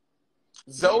names.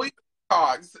 Zoe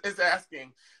Hiscox is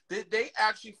asking, did they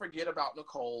actually forget about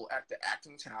Nicole at the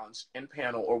acting challenge and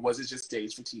panel, or was it just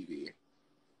staged for TV?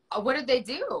 What did they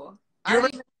do? You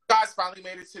remember you guys finally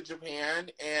made it to Japan,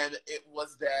 and it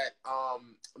was that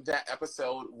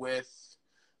episode with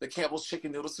the Campbell's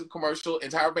chicken noodle soup commercial,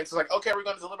 and Tyra Banks was like, okay, we're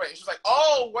going to deliberate. And she's like,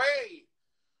 oh, wait.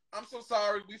 I'm so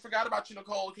sorry. We forgot about you,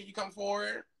 Nicole. Can you come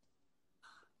forward?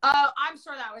 I'm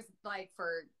sure that was like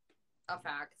for a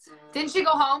fact. Didn't she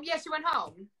go home? Yeah, she went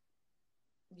home.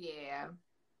 Yeah.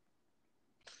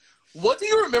 What do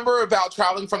you remember about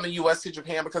traveling from the U.S. to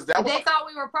Japan? Because they thought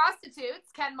we were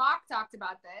prostitutes. Ken Mock talked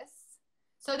about this.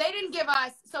 So they didn't give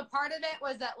us. So part of it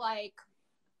was that like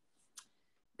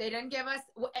They didn't give us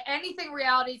anything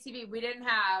reality TV. We didn't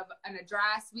have an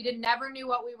address. We never knew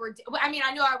what we were I mean,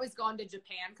 I knew I was going to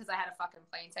Japan because I had a fucking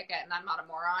plane ticket and I'm not a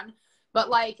moron. But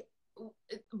like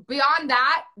beyond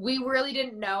that, we really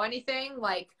didn't know anything.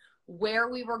 Like where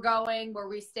we were going, were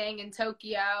we staying in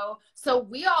Tokyo? So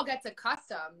we all get to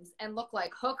customs and look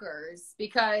like hookers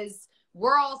because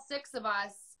we're all 6 of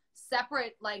us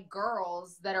separate like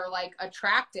girls that are like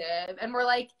attractive. And we're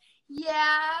like,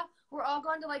 yeah, we're all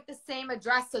going to like the same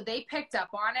address. So they picked up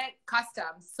on it,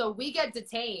 customs. So we get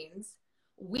detained.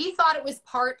 We thought it was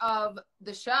part of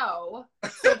the show.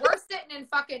 So we're sitting in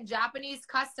fucking Japanese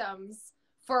customs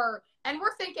and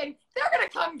we're thinking, they're going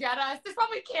to come get us. There's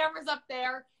probably cameras up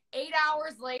there. 8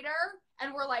 hours later,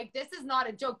 and we're like, this is not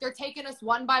a joke. They're taking us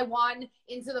one by one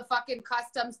into the fucking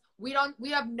customs. We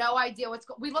have no idea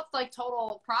we looked like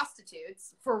total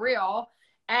prostitutes, for real.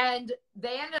 And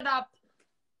they ended up,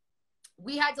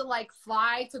 we had to like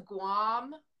fly to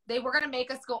Guam. They were going to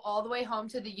make us go all the way home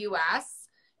to the US.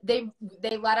 They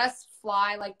let us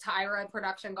fly, like Tyra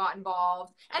production got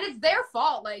involved. And it's their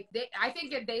fault. Like I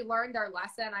think if they learned their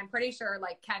lesson, I'm pretty sure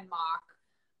like Ken Mock,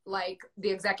 like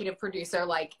the executive producer,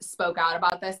 like spoke out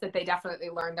about this, that they definitely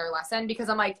learned their lesson, because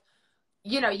I'm like,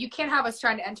 you know, you can't have us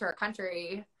trying to enter a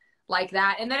country like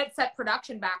that. And then it set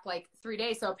production back like 3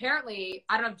 days. So apparently,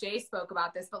 I don't know if Jay spoke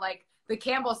about this, but like the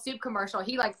Campbell soup commercial,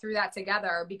 he like threw that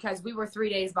together because we were 3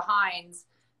 days behind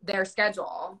their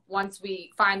schedule once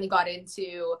we finally got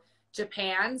into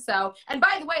Japan. So, and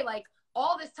by the way, like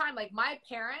all this time, like my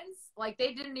parents, like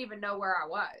they didn't even know where I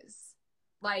was.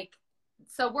 Like,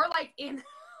 so we're like in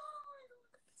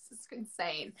this is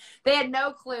insane. They had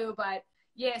no clue, but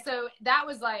yeah, so that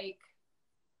was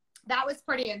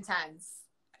pretty intense,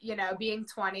 you know, being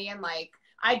 20 and like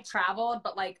I traveled,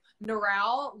 but like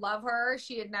Norelle, love her.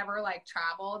 She had never like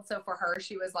traveled. So for her,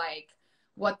 she was like,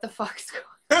 what the fuck's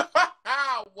going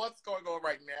on? What's going on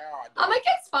right now? I'm like,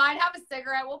 it's fine. Have a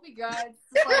cigarette. We'll be good.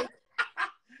 Like,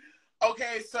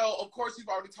 okay, so of course you've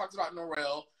already talked about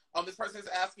Norelle. This person is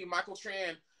asking, Michael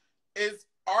Tran,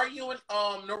 are you and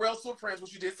Norelle still friends?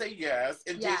 Which you did say yes.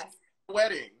 And yes. Did she go to your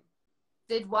wedding?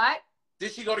 Did what?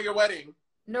 Did she go to your wedding?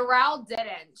 Norelle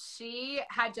didn't. She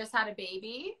had just had a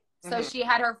baby. So she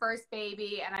had her first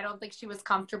baby, and I don't think she was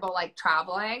comfortable like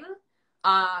traveling.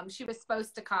 She was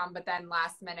supposed to come, but then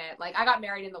last minute, like I got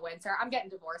married in the winter. I'm getting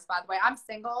divorced, by the way. I'm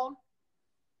single.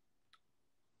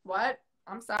 What?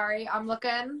 I'm sorry. I'm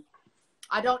looking.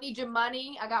 I don't need your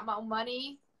money. I got my own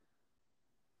money.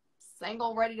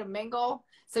 Single, ready to mingle.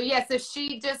 So yeah, so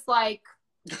she just like,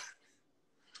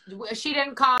 she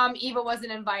didn't come. Eva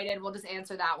wasn't invited. We'll just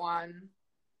answer that one.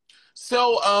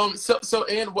 So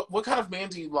Ann, what kind of man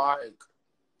do you like?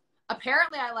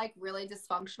 Apparently I like really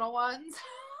dysfunctional ones.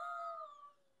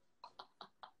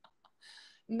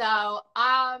 No,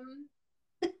 I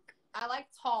like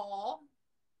tall.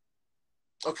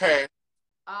 Okay.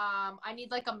 I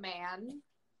need like a man.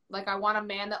 Like I want a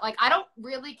man that like, I don't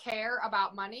really care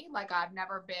about money. Like I've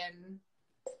never been.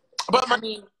 But I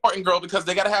mean, important, girl, because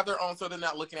they got to have their own so they're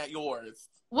not looking at yours.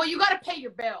 Well, you got to pay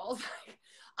your bills.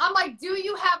 I'm like, do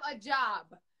you have a job?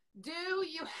 Do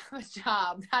you have a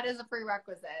job? That is a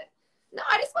prerequisite. No,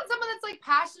 I just want someone that's like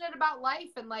passionate about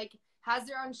life and like has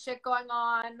their own shit going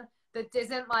on that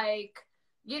isn't like,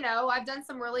 you know, I've done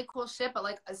some really cool shit, but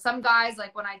like some guys,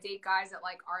 like when I date guys that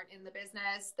like aren't in the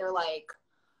business, they're like,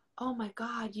 oh my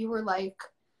God, you were like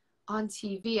on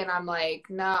TV. And I'm like,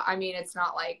 no, I mean, it's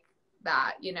not like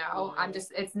that, you know,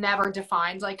 it's never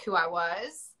defined like who I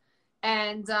was.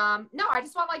 And no, I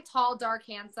just want like tall, dark,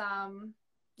 handsome,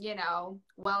 you know,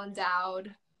 well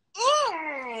endowed.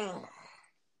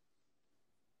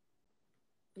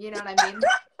 You know what I mean?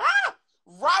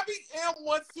 Robbie M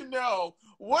wants to know,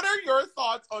 what are your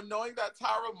thoughts on knowing that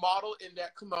Tyra modeled in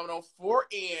that kimono for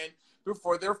Ann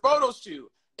before their photo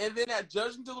shoot? And then at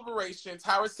Judge and Deliberation,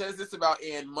 Tyra says this about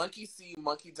Ann: monkey see,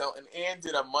 monkey don't. And Ann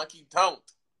did a monkey don't.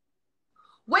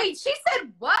 Wait, she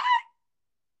said what?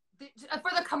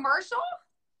 For the commercial?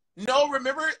 No,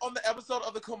 remember on the episode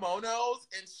of the kimonos,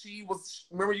 and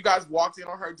remember you guys walked in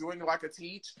on her doing like a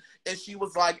teach, and she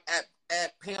was like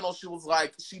at panel, she was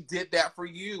like, she did that for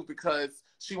you because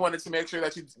she wanted to make sure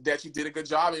that you did a good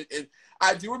job. And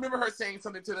I do remember her saying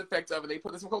something to the effect of, and they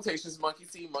put this in quotations, monkey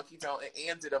see, monkey don't, and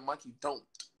Ann did a monkey don't.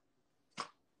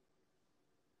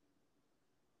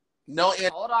 No,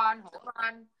 Ann. Hold on.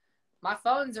 My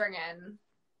phone's ringing.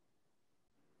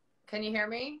 Can you hear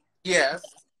me? Yes.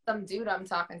 Some dude I'm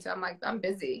talking to. I'm like, I'm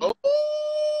busy. Oh.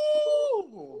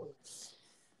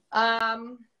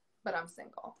 But I'm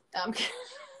single.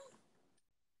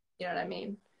 You know what I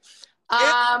mean?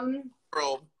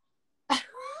 Girl.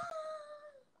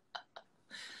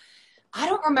 I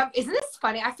don't remember. Isn't this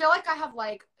funny? I feel like I have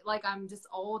like I'm just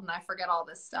old and I forget all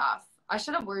this stuff. I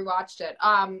should have rewatched it.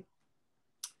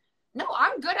 No,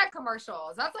 I'm good at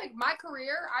commercials. That's like my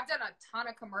career. I've done a ton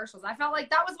of commercials. I felt like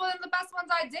that was one of the best ones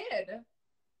I did.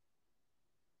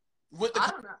 With I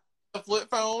don't know. the flip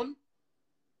phone?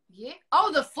 Yeah.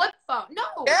 Oh, the flip phone. No.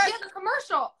 Yes. Yeah, the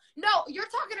commercial. No, you're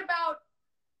talking about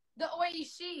the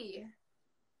Oishi.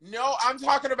 No, I'm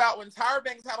talking about when Tyra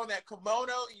Banks had on that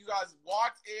kimono and you guys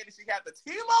walked in and she had the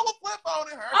T-Mobile flip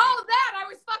phone in her. Oh, that! I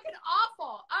was fucking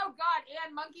awful. Oh, God.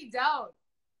 Ann Monkey don't.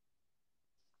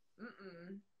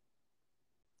 Mm-mm.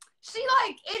 She,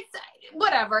 like, it's...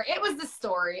 Whatever. It was the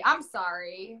story. I'm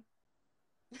sorry.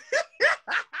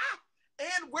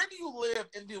 And where do you live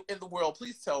in the world?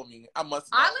 Please tell me. I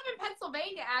must know. I live in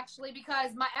Pennsylvania, actually,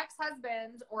 because my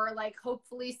ex-husband, or, like,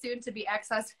 hopefully soon-to-be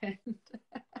ex-husband...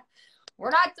 We're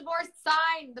not divorced.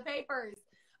 Sign the papers.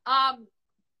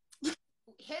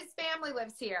 His family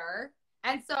lives here,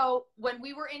 and so when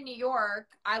we were in New York,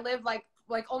 I lived like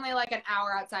only like an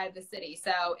hour outside of the city.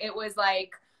 So it was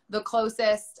like the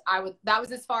closest I would. That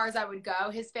was as far as I would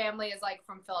go. His family is like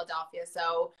from Philadelphia,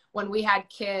 so when we had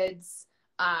kids,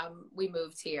 we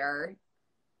moved here.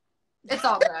 It's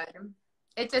all good.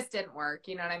 It just didn't work.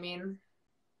 You know what I mean?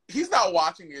 He's not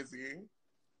watching, is he?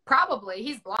 Probably.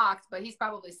 He's blocked, but he's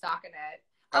probably stalking it.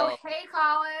 Oh, hey,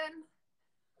 Colin.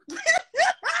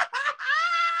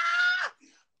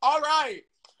 All right.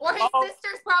 Or his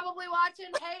sister's probably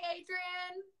watching. Hey,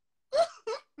 Adrian.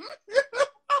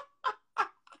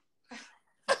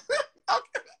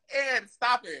 Okay. And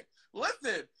stop it.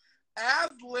 Listen, as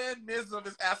Lynn Nism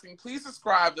is asking, please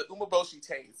describe the umeboshi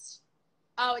taste.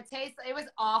 Oh, it was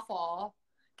awful.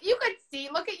 You could see,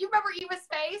 you remember Eva's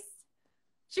face?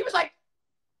 She was like,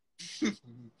 it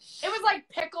was like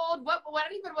pickled. What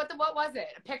was it?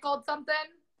 Pickled something?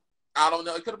 I don't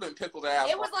know. It could have been pickled ass.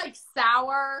 It was like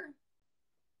sour.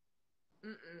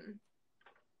 Mm-mm.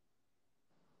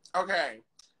 Okay.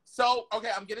 So,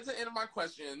 I'm getting to the end of my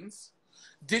questions.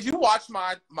 Did you watch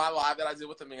my live that I did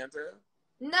with Amanda?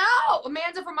 No!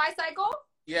 Amanda from My Cycle?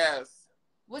 Yes.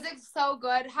 Was it so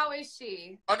good? How is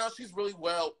she? Oh, no, she's really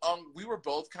well. We were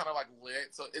both kind of like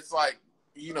lit, so it's like,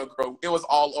 you know, girl, it was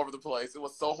all over the place. It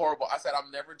was so horrible. I said,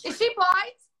 I'm never drinking. Is she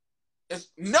blind?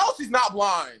 No, she's not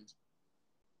blind.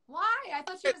 Why? I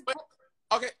thought she was...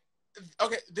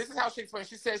 Okay, this is how she explains.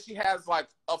 She says she has like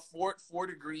a 4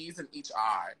 degrees in each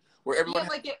eye. Where everyone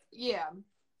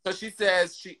So she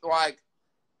says she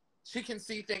can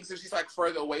see things, so she's like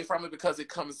further away from it because it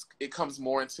comes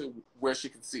more into where she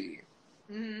can see.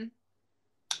 Mm-hmm.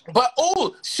 But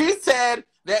she said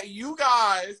that you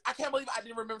guys, I can't believe I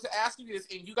didn't remember to ask you this,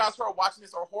 and you guys who are watching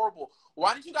this are horrible.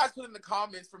 Why didn't you guys put in the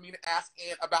comments for me to ask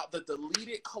Ann about the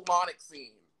deleted colonic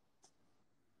scene?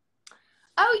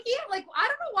 Oh yeah, like I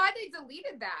don't know why they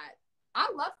deleted that. I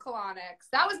love colonics.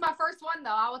 That was my first one though,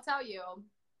 I will tell you.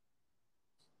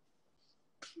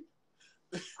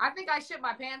 I think I shit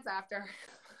my pants after.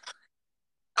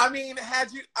 I mean,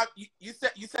 you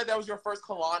said that was your first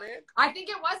colonic? I think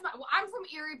it was I'm from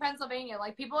Erie, Pennsylvania.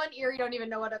 Like people in Erie don't even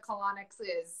know what a colonics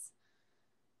is.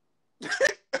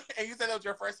 And you said that was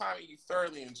your first time and you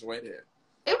thoroughly enjoyed it.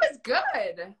 It was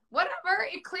good. Whatever.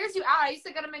 It clears you out. I used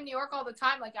to get them in New York all the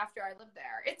time, like after I lived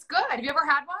there. It's good. Have you ever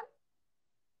had one?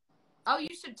 Oh,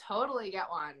 you should totally get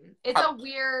one. It's a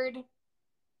weird...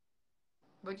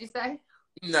 What'd you say?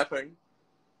 Nothing.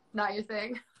 Not your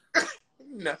thing?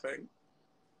 Nothing.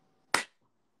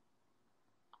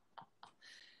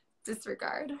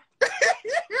 Disregard.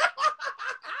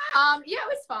 Yeah, it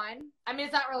was fun. I mean,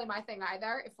 it's not really my thing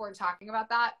either, if we're talking about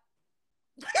that.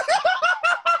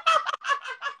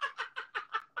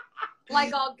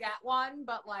 Like, I'll get one,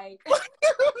 but like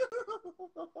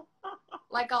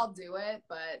I'll do it,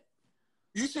 but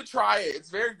you should try it.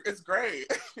 It's great.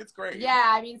 It's great. Yeah,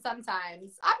 I mean,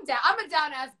 sometimes I'm a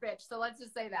down ass bitch, so let's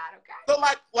just say that, okay? So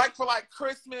like for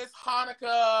Christmas,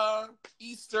 Hanukkah,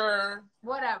 Easter,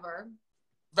 whatever,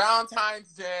 Valentine's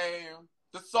Day,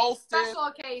 the solstice, special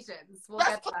occasions, we'll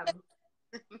get them.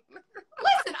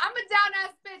 Listen, I'm a down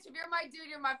ass bitch. If you're my dude,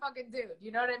 you're my fucking dude.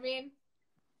 You know what I mean?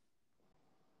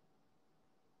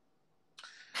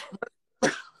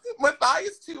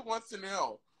 Matthias too wants to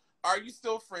know, are you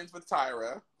still friends with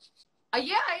Tyra?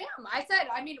 Yeah, I am. I said,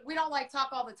 I mean, we don't like talk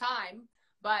all the time,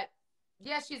 but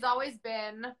yeah, she's always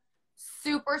been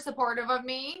super supportive of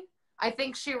me. I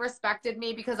think she respected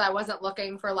me because I wasn't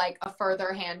looking for like a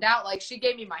further handout. Like she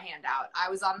gave me my handout.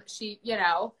 She,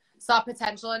 saw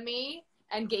potential in me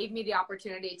and gave me the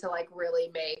opportunity to like really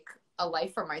make a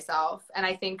life for myself. And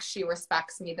I think she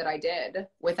respects me that I did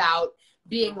without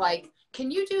being like, can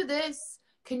you do this?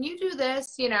 can you do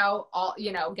this? You know, all,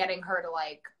 you know, getting her to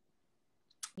like,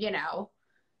 you know,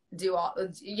 do all,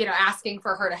 you know, asking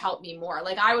for her to help me more.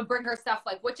 Like I would bring her stuff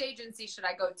like, which agency should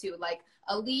I go to? Like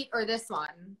Elite or this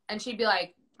one? And she'd be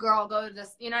like, girl, go to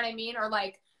this, you know what I mean? Or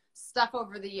like stuff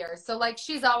over the years. So like,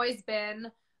 she's always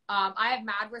been, I have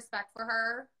mad respect for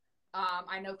her.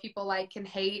 I know people like can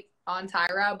hate on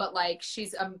Tyra, but like,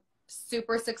 she's a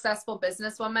super successful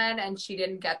businesswoman, and she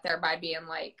didn't get there by being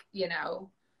like, you know,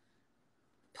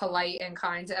 polite and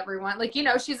kind to everyone. Like, you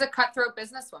know, she's a cutthroat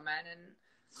businesswoman, and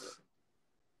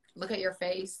look at your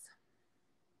face.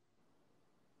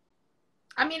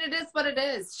 I mean, it is what it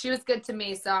is. She was good to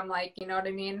me, so I'm like, you know what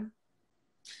I mean?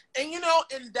 And, you know,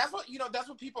 and that's what, you know, that's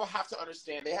what people have to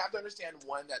understand. They have to understand,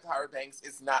 one, that Tyra Banks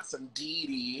is not some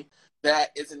deity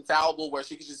that is infallible where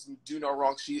she can just do no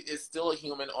wrong. She is still a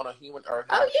human on a human earth.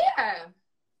 Oh, yeah.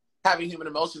 Having human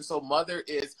emotions. So Mother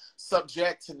is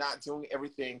subject to not doing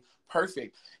everything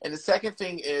perfect. And the second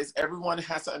thing is, everyone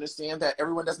has to understand that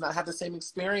everyone does not have the same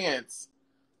experience.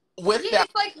 With yeah, that,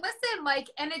 it's like, listen, like,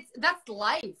 and that's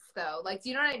life, though. Like, do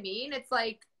you know what I mean? It's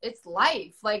like, it's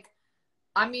life. Like,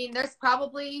 I mean, there's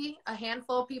probably a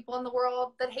handful of people in the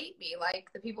world that hate me, like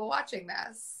the people watching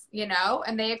this, you know,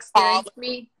 and they experienced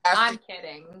me. I'm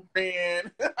kidding.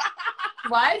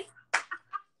 What?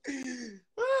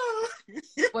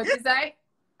 What'd you say?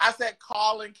 I said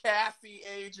Colin, Cassie,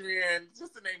 Adrian,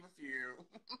 just to name a few.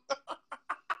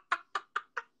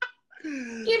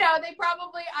 You know, they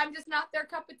probably, I'm just not their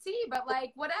cup of tea, but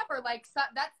like, whatever, like, so,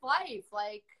 that's life.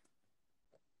 Like,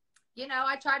 you know,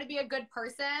 I try to be a good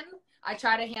person. I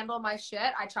try to handle my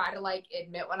shit. I try to like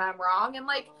admit when I'm wrong. And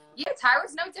like, yeah,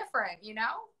 Tyra's no different, you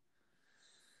know?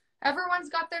 Everyone's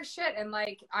got their shit. And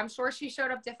like, I'm sure she showed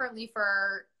up differently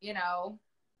for, you know,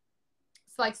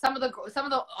 it's like some of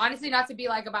the, honestly, not to be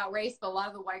like about race, but a lot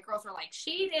of the white girls were like,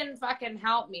 she didn't fucking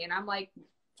help me. And I'm like,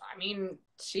 I mean,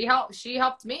 she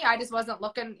helped me. I just wasn't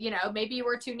looking, you know, maybe you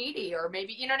were too needy, or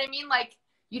maybe, you know what I mean? Like,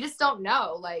 you just don't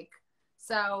know. Like,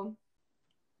 so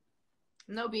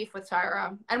no beef with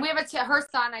Tyra. And we have her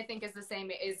son, I think, is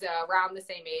around the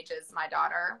same age as my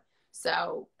daughter.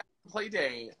 So play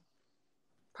date.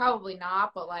 Probably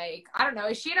not, but like, I don't know.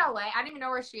 Is she in LA? I don't even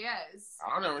know where she is.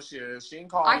 I don't know where she is. She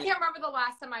didn't call I me. can't remember the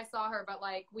last time I saw her, but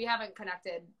like, we haven't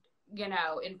connected, you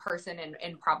know, in person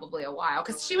in probably a while.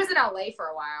 Because she was in LA for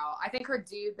a while. I think her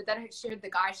dude, but then the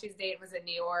guy she's dating was in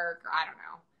New York. I don't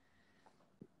know.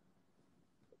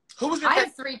 Who was your I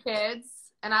have 3 kids,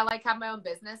 and I like have my own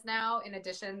business now, in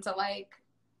addition to like.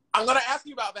 I'm going to ask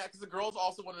you about that, because the girls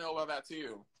also want to know about that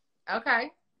too.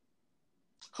 Okay.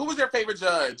 Who was your favorite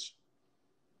judge?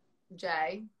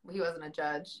 Jay. He wasn't a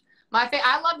judge.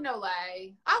 I love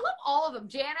Norelle. I love all of them.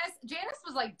 Janice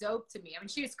was like dope to me. I mean,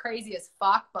 she was crazy as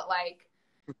fuck, but like,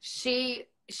 she's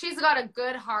got a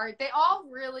good heart. They all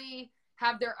really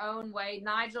have their own way.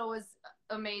 Nigel was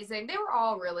amazing. They were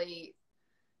all really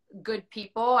good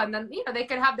people. And then, you know, they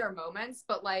could have their moments,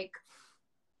 but like,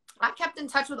 I kept in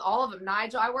touch with all of them.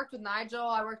 I worked with Nigel.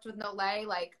 I worked with Norelle,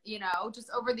 like, you know, just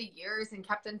over the years, and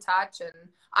kept in touch. And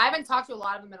I haven't talked to a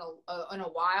lot of them in a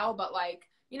while, but like,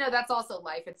 you know, that's also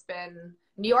life. It's been,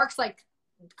 New York's like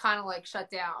kind of like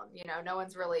shut down, you know, no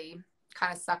one's really,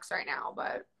 kind of sucks right now,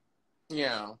 but.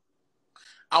 Yeah.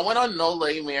 I went on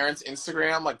Norelle Marin's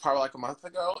Instagram like probably like a month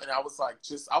ago, and I was like,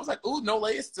 ooh,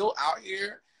 Norelle is still out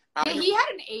here. Yeah, he had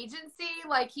an agency,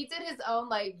 like he did his own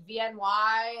like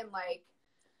VNY, and like,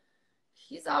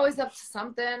 he's always up to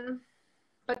something.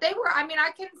 But they were, I mean,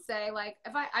 I can say like,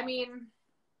 I mean,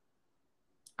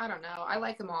 I don't know. I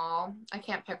like them all. I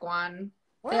can't pick one.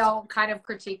 What? They all kind of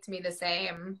critiqued me the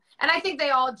same. And I think they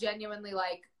all genuinely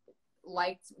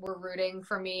were rooting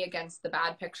for me against the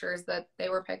bad pictures that they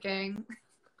were picking.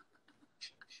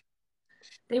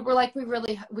 They were like,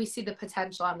 we see the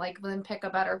potential. I'm like, then pick a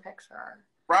better picture.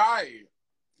 Right.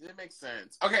 It makes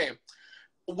sense. Okay.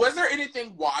 Was there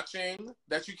anything watching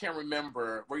that you can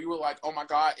remember where you were like, oh my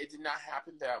God, it did not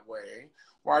happen that way?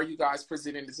 Why are you guys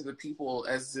presenting it to the people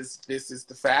as this is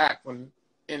the fact, when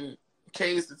in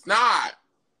case it's not?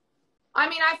 I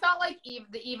mean, I felt like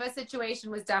the Eva situation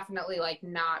was definitely like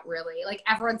not really, like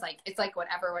everyone's like, it's like what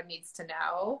everyone needs to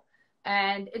know.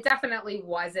 And it definitely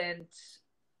wasn't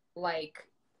like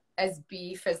as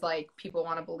beef as like people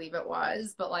want to believe it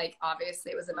was, but like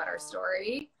obviously it was a better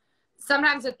story.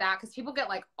 Sometimes with that, because people get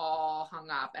like all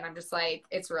hung up, and I'm just like,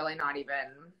 it's really not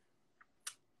even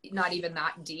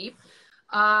that deep.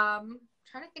 Trying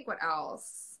to think what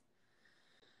else.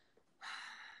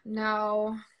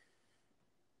 No.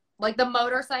 Like the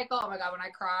motorcycle, oh my God, when I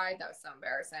cried, that was so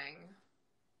embarrassing.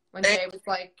 When Jay was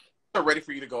like, I'm ready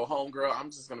for you to go home, girl.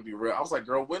 I'm just gonna be real. I was like,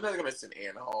 girl, when are they gonna send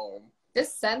Ann home?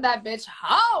 Just send that bitch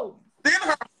home. Send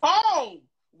her home.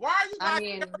 Why are you guys I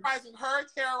mean, terrorizing her,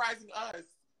 terrorizing us?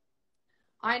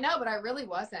 I know, but I really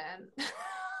wasn't.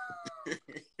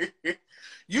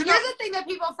 You know, here's the thing that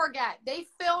people forget. They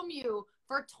film you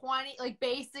for 20, like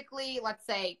basically, let's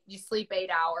say you sleep 8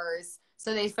 hours.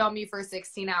 So they film you for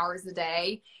 16 hours a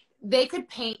day. They could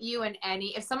paint you in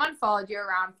any, if someone followed you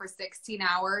around for 16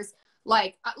 hours,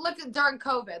 like look during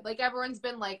COVID, like everyone's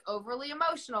been like overly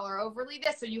emotional or overly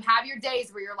this. So you have your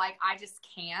days where you're like, I just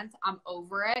can't, I'm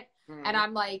over it. Mm-hmm. And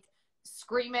I'm like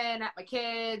screaming at my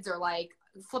kids or like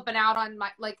flipping out on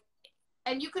my, like,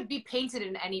 and you could be painted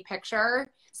in any picture.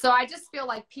 So I just feel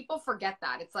like people forget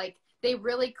that. It's like they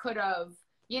really could have,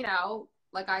 you know,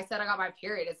 like I said, I got my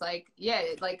period. It's like, yeah,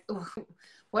 like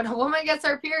when a woman gets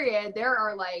her period, there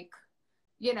are like,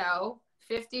 you know,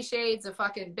 50 shades of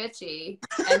fucking bitchy.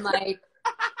 And like,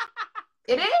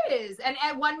 it is. And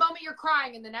at one moment you're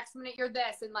crying and the next minute you're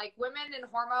this. And like women and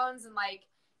hormones and like,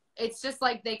 it's just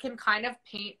like they can kind of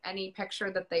paint any picture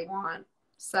that they want.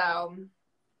 So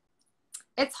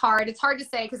it's hard. It's hard to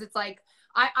say because it's like,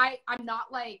 I'm not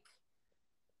like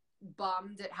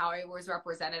bummed at how I was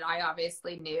represented. I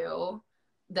obviously knew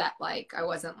that like I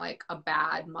wasn't like a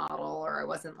bad model or I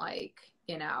wasn't like,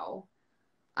 you know,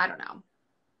 I don't know.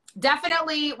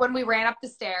 Definitely when we ran up the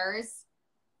stairs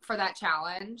for that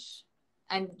challenge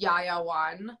and Yaya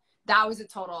won, that was a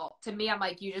total, to me, I'm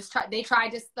like, you just try, they tried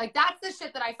to, like, that's the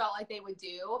shit that I felt like they would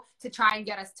do to try and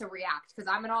get us to react. Cause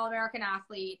I'm an All-American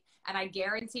athlete and I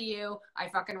guarantee you, I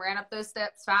fucking ran up those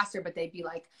steps faster, but they'd be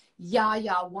like,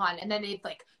 Yaya won. And then they'd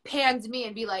like pan to me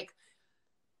and be like,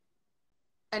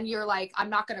 and you're like, I'm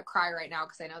not going to cry right now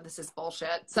because I know this is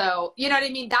bullshit. So, you know what I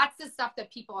mean? That's the stuff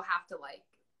that people have to like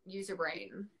use your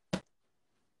brain.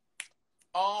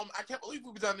 I can't believe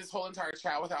we've done this whole entire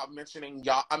chat without mentioning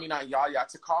Yaya,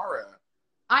 Tocarra.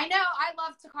 I know. I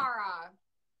love Tocarra.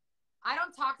 I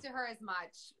don't talk to her as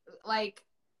much. Like,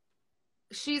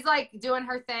 she's like doing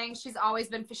her thing. She's always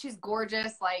been, she's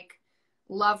gorgeous. Like,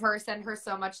 love her. Send her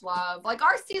so much love. Like,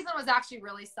 our season was actually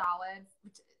really solid.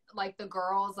 Like, the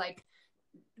girls, like,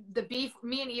 the beef,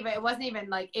 me and Eva, it wasn't even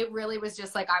like, it really was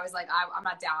just like, I was like, I'm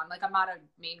not down. Like, I'm not a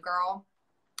mean girl.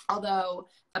 Although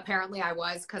apparently I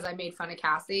was because I made fun of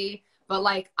Cassie. But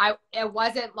like, it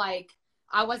wasn't like,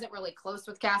 I wasn't really close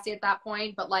with Cassie at that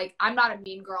point. But like, I'm not a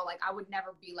mean girl. Like, I would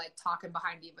never be like talking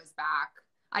behind Eva's back.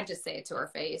 I'd just say it to her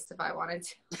face if I wanted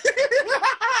to.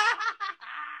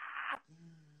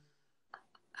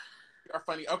 You're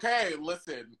funny. Okay,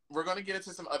 listen, we're going to get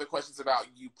into some other questions about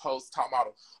you post Top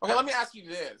Model. Okay, let me ask you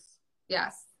this.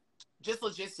 Yes. Just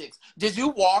logistics. Did you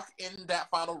walk in that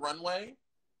final runway?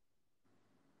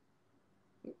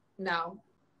 No.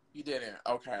 You didn't.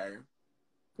 Okay.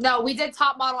 No, we did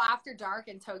Top Model After Dark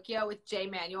in Tokyo with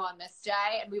Manuel and Miss J,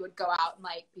 and we would go out and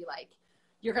like be like,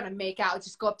 you're gonna make out,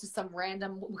 just go up to some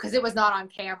random, because it was not on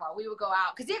camera. We would go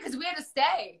out because we had to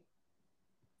stay.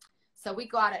 So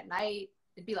we'd go out at night.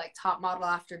 It'd be like Top Model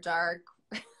After Dark.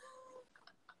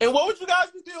 And what would you guys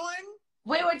be doing?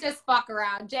 We would just fuck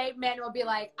around. Manuel would be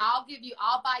like, I'll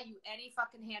buy you any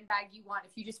fucking handbag you want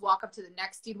if you just walk up to the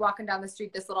next dude walking down the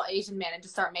street, this little Asian man, and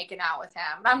just start making out with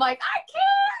him. And I'm like, I can't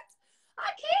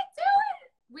do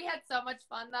it. We had so much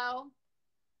fun though.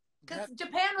 Because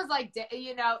Japan was like,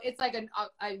 you know, it's like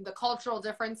the cultural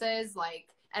differences, like,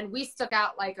 and we stuck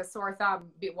out like a sore thumb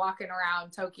walking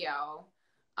around Tokyo.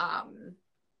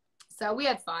 So we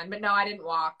had fun, but no, I didn't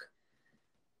walk.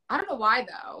 I don't know why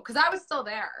though, because I was still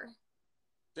there.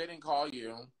 They didn't call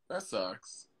you. That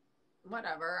sucks.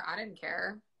 Whatever. I didn't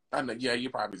care. I know. Yeah, you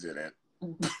probably didn't.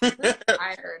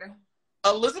 Tired.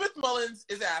 Elizabeth Mullins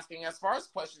is asking, as far as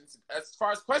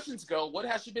questions go, what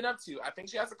has she been up to? I think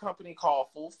she has a company called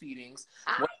Full Feedings.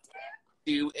 What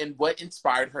did you do and what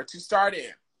inspired her to start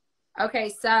it? Okay,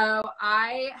 so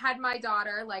I had my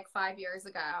daughter like 5 years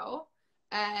ago,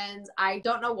 and I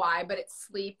don't know why, but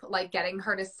like getting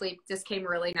her to sleep just came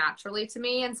really naturally to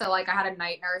me. And so like I had a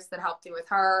night nurse that helped me with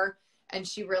her, and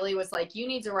she really was like, you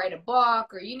need to write a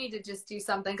book or you need to just do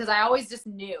something. Cause I always just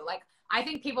knew, like, I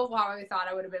think people probably thought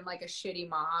I would have been like a shitty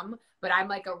mom, but I'm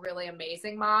like a really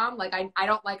amazing mom. Like I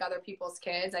don't like other people's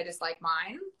kids. I just like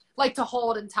mine, like to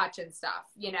hold and touch and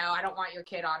stuff. You know, I don't want your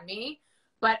kid on me,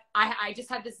 but I just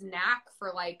had this knack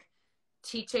for like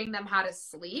teaching them how to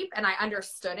sleep, and I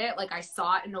understood it. Like I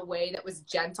saw it in a way that was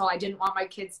gentle. I didn't want my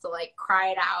kids to like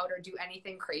cry it out or do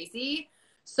anything crazy.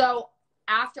 So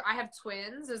after, I have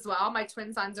twins as well. My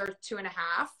twin sons are 2.5.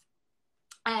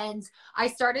 And I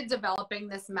started developing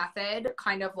this method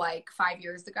kind of like 5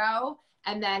 years ago.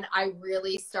 And then I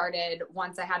really started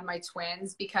once I had my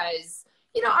twins because,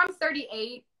 you know, I'm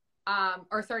 38.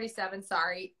 or 37,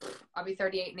 sorry. I'll be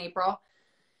 38 in April.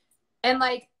 And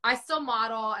like, I still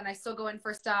model and I still go in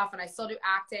for stuff and I still do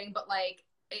acting, but like,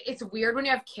 it's weird when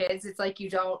you have kids. It's like,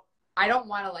 I don't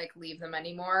want to like leave them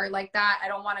anymore like that. I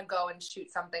don't want to go and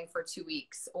shoot something for 2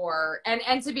 weeks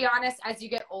and to be honest, as you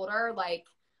get older, like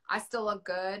I still look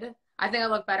good. I think I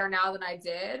look better now than I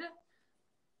did,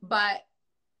 but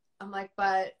I'm like,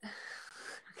 okay.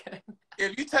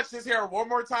 If you touch this hair one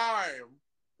more time,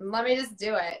 let me just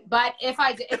do it. But if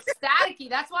I do, it's staticky.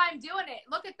 That's why I'm doing it.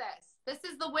 Look at this.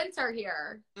 This is the winter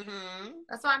here. Mm-hmm.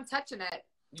 That's why I'm touching it.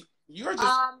 You're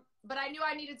just. But I knew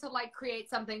I needed to like create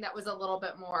something that was a little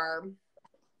bit more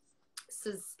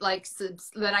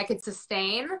that I could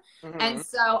sustain. Mm-hmm. And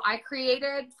so I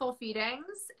created Full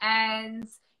Feedings, and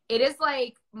it is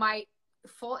like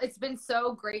it's been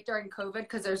so great during COVID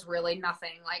because there's really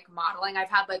nothing like modeling. I've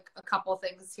had like a couple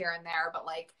things here and there, but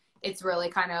like it's really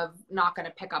kind of not going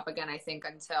to pick up again, I think,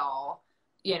 until,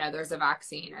 there's a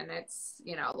vaccine and it's,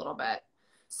 a little bit.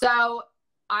 So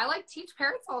I like teach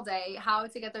parents all day how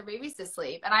to get their babies to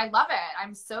sleep. And I love it.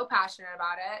 I'm so passionate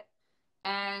about it.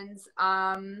 And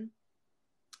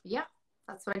yeah,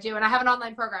 that's what I do. And I have an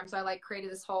online program. So I like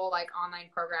created this whole like online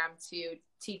program to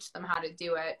teach them how to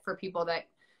do it for people that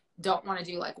don't want to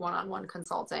do like one-on-one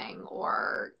consulting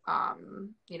or,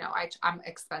 I'm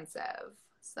expensive.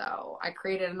 So I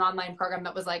created an online program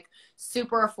that was like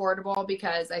super affordable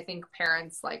because I think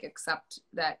parents like accept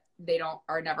that they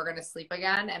are never going to sleep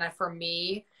again. And for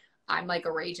me, I'm like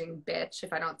a raging bitch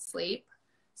if I don't sleep.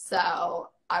 So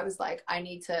I was like, I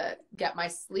need to get my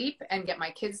sleep and get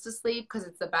my kids to sleep because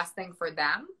it's the best thing for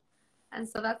them. And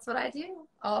so that's what I do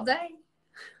all day.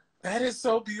 That is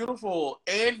so beautiful.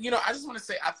 And, I just want to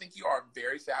say, I think you are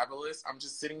very fabulous. I'm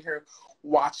just sitting here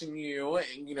watching you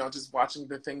and, just watching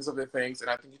the things. And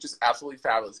I think you're just absolutely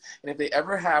fabulous. And if they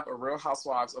ever have a Real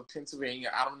Housewives of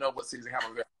Pennsylvania, I don't know what cities they have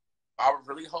over there, I would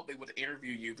really hope they would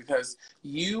interview you because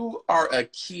you are a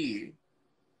key.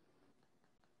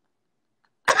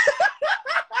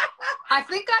 I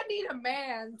think I need a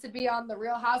man to be on the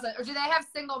Real Housewives. Or do they have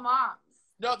single moms?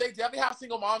 No, they definitely have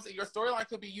single moms, and your storyline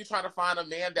could be you trying to find a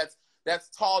man that's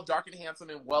tall, dark, and handsome,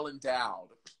 and well endowed.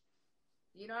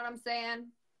 You know what I'm saying?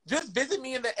 Just visit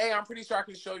me in the A. I'm pretty sure I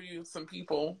can show you some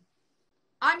people.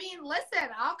 I mean, listen,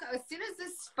 as soon as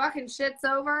this fucking shit's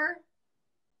over.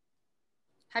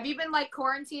 Have you been like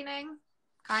quarantining?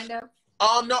 Kind of.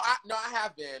 No, I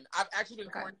have been. I've actually been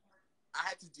quarantining. I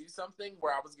had to do something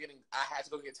where I had to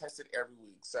go get tested every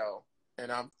week. So,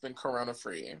 and I've been corona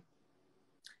free.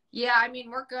 Yeah, I mean,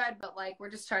 we're good, but like, we're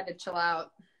just trying to chill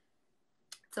out.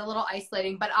 It's a little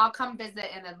isolating, but I'll come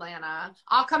visit in Atlanta.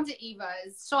 I'll come to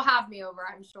Eva's. She'll have me over,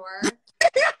 I'm sure.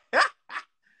 Well,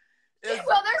 there's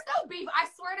no beef. I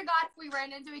swear to God, if we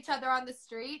ran into each other on the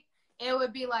street, it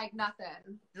would be like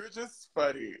nothing. You're just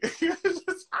funny.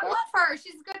 I love her.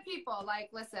 She's good people.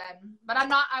 Like, listen, but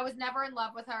I was never in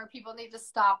love with her. People need to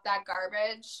stop that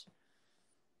garbage.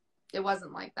 It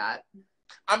wasn't like that.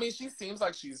 I mean, she seems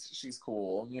like she's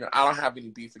cool. I don't have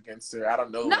any beef against her. I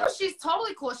don't know. No, she's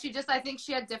totally cool. I think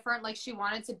she had different, like, she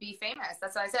wanted to be famous.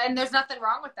 That's what I said. And there's nothing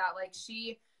wrong with that. Like,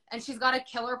 she's got a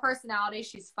killer personality.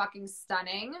 She's fucking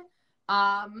stunning.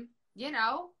 And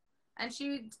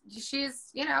she's,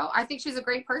 I think she's a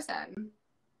great person.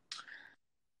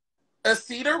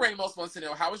 Cedar Ramos wants to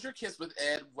know, how was your kiss with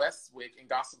Ed Westwick in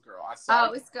Gossip Girl?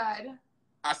 It's good.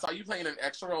 I saw you playing an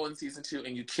extra role in season 2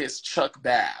 and you kissed Chuck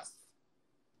Bass.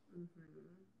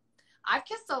 I've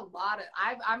kissed a lot of.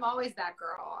 I'm always that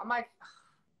girl. I'm like,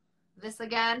 this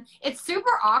again. It's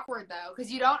super awkward though,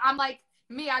 because you don't. I'm like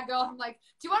me. I'm like,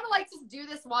 do you want to like just do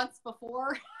this once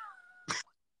before?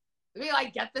 Let me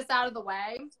like get this out of the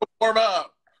way. Warm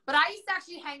up. But I used to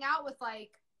actually hang out with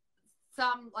like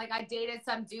I dated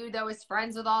some dude that was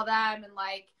friends with all them, and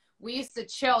like we used to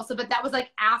chill. So, but that was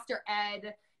like after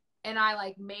Ed and I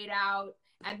like made out.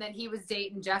 And then he was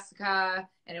dating Jessica,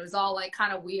 and it was all like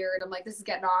kind of weird. I'm like, this is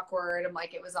getting awkward. I'm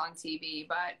like, it was on TV,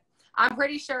 but I'm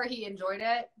pretty sure he enjoyed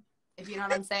it, if you know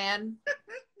what I'm saying.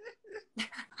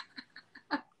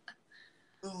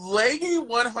 Lady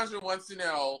 100 wants to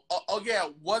know, what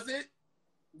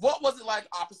was it like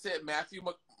opposite Matthew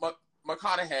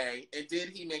McConaughey, and did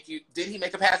he make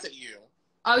a pass at you?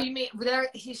 Oh, you mean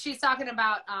she's talking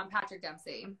about Patrick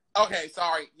Dempsey. Okay,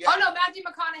 sorry. Yeah. Oh no, Matthew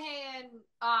McConaughey and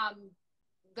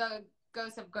the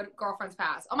Ghost of Good Girlfriend's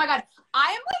Past. Oh my God,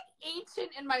 I am like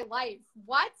ancient in my life.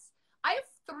 What? I have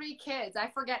 3 kids. I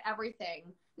forget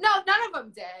everything. No, none of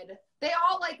them did. They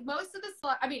all like most of the.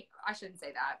 I mean, I shouldn't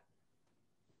say that.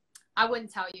 I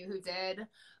wouldn't tell you who did,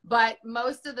 but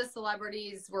most of the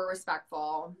celebrities were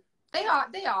respectful. They are.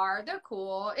 They're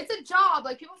cool. It's a job.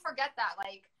 Like people forget that.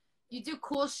 Like you do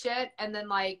cool shit, and then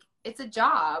like it's a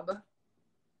job.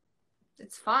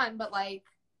 It's fun, but like,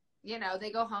 you know,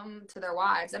 they go home to their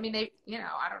wives. I mean, they, you know,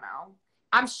 I don't know.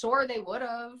 I'm sure they would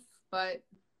have, but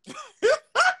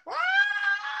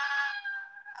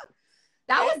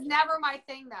that was never my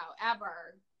thing, though,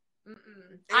 ever.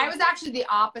 I was actually the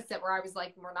opposite, where I was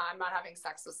like, I'm not having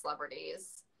sex with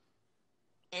celebrities.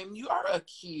 And you are a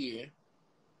key.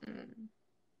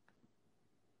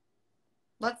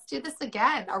 Let's do this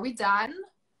again. Are we done?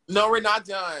 No, we're not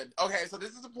done. Okay, so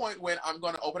this is the point when I'm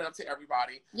going to open it up to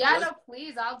everybody. Yeah, no,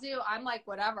 please. I'm like,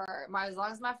 whatever. As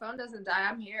long as my phone doesn't die,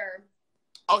 I'm here.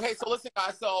 Okay, so listen,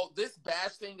 guys. So this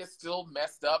badge thing is still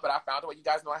messed up, but I found a way. You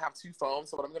guys know I have 2 phones.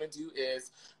 So what I'm going to do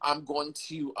is I'm going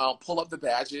to pull up the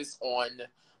badges on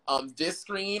this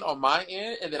screen on my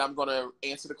end, and then I'm going to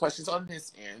answer the questions on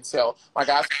this end. So, my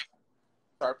guys,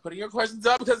 start putting your questions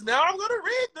up because now I'm going to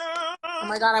read them. Oh,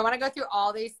 my God. I want to go through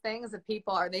all these things of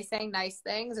people. Are they saying nice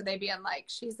things? Or are they being like,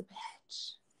 she's a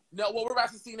bitch? No, what we're about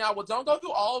to see now, well, don't go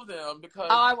through all of them because...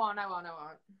 Oh, I won't.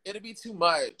 It'll be too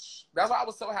much. That's why I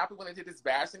was so happy when they did this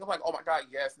badge thing. I'm like, oh my God,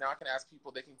 yes, now I can ask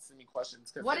people, they can send me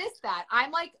questions. What is that? I'm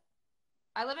like,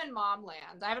 I live in mom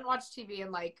land. I haven't watched TV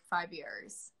in like 5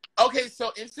 years. Okay,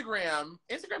 so Instagram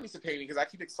needs to pay me because I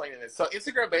keep explaining this. So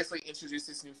Instagram basically introduced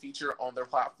this new feature on their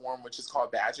platform, which is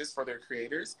called badges for their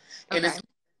creators. Okay. And it's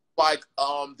like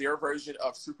their version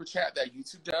of Super Chat that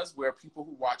YouTube does, where people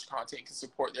who watch content can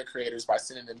support their creators by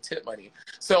sending them tip money.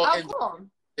 So cool.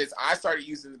 I started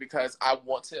using it because I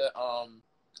want to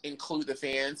include the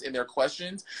fans in their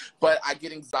questions, but I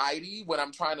get anxiety when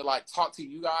I'm trying to like talk to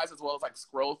you guys as well as like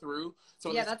scroll through.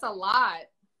 So yeah, that's a lot.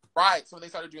 Right. So when they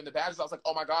started doing the badges, I was like,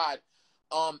 oh my God,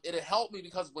 it'll help me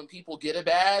because when people get a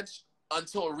badge,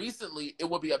 until recently, it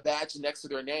would be a badge next to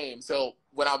their name. So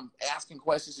when I'm asking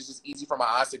questions, it's just easy for my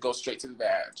eyes to go straight to the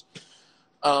badge.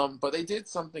 But they did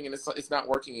something and it's not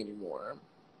working anymore.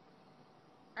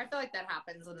 I feel like that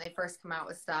happens when they first come out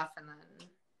with stuff and then...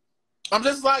 I'm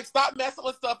just like, stop messing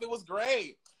with stuff. It was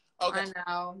great. Okay. I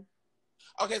know.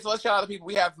 Okay, so let's shout out the people.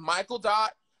 We have Michael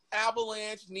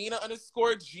Avalanche,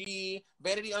 Nina_G,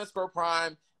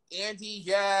 Vanity_Prime, Andy,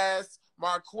 yes,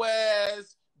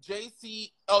 Marquez, J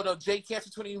Cancer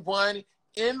 21,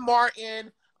 M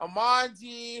Martin,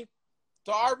 Amandi,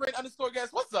 Darwin_guest.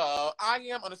 What's up? I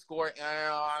am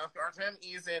Tim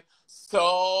Eason,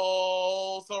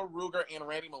 so Ruger, and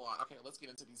Randy Milan. Okay, let's get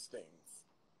into these things.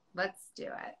 Let's do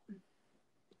it.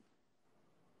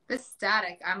 This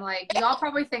static. I'm like, y'all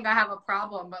probably think I have a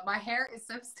problem, but my hair is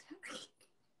so static.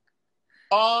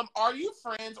 Are you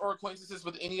friends or acquaintances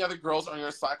with any other girls on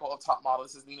your cycle of top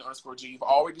models? This is Nina_G. You've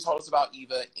already told us about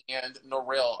Eva and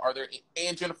Norelle.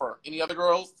 And Jennifer. Any other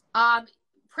girls?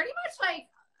 Pretty much like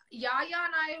Yaya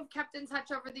and I have kept in touch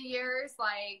over the years.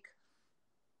 Like,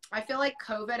 I feel like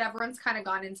COVID, everyone's kind of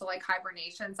gone into like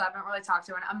hibernation, so I haven't really talked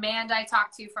to anyone. Amanda, I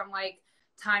talk to from like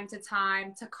time to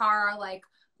time. Tocarra, like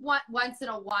once in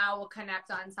a while, we'll connect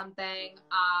on something.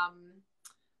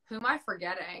 Who am I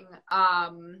forgetting?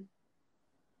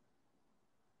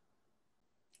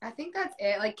 I think that's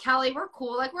it. Like, Kelly, we're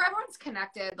cool. Like, everyone's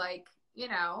connected, like, you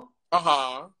know.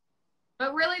 Uh-huh.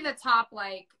 But really the top,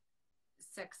 like,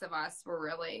 6 of us were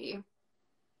really,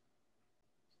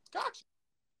 gotcha,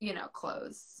 you know,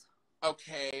 close.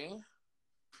 Okay.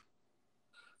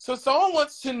 So someone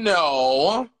wants to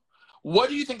know, what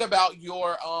do you think about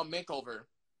your makeover?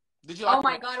 Did you like Oh,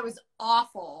 my God, it was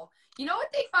awful. You know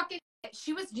what they fucking,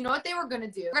 you know what they were going to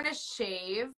do? They're going to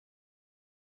shave.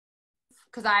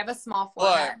 Because I have a small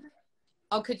forehead. What?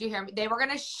 Oh, could you hear me? They were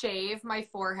going to shave my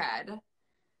forehead.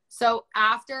 So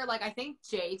after, like, I think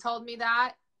Jay told me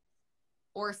that.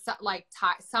 Or,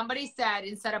 somebody said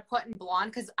instead of putting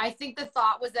blonde, because I think the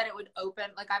thought was that it would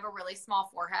open. Like, I have a really small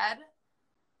forehead.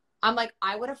 I'm like,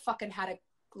 I would have fucking had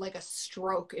a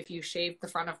stroke if you shaved the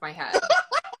front of my head.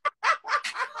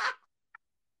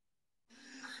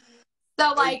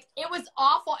 So, like, it was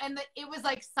awful. And it was,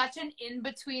 like, such an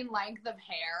in-between length of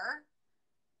hair.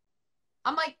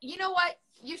 I'm like, you know what?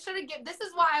 You should have given, this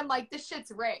is why I'm like, this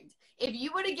shit's rigged. If you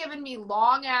would have given me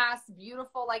long ass,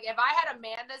 beautiful, like if I had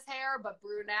Amanda's hair, but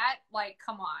brunette, like,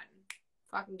 come on.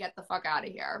 Fucking get the fuck out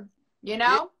of here. You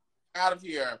know? Get out of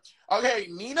here. Okay,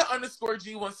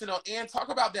 Nina_G wants to know, and talk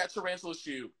about that tarantula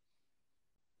shoot.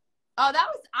 Oh,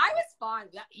 I was fine.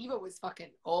 Eva was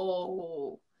fucking,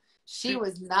 she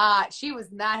was not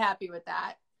happy with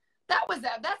that.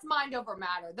 That's mind over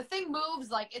matter. The thing moves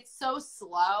like it's so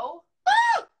slow.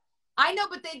 I know,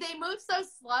 but they move so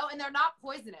slow and they're not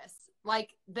poisonous.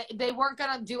 Like they weren't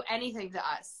gonna do anything to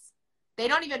us. They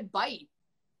don't even bite.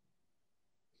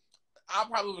 I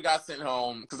probably would have got sent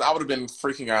home because I would have been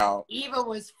freaking out. Eva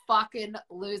was fucking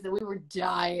losing. We were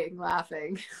dying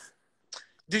laughing.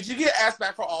 Did you get asked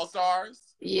back for All Stars?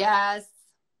 Yes.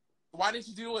 Why didn't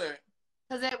you do it?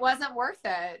 Because it wasn't worth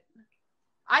it.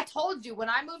 I told you, when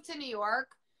I moved to New York,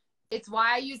 it's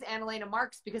why I use Ann Annlaina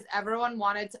Marks, because everyone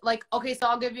wanted to, like, okay, so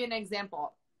I'll give you an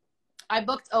example. I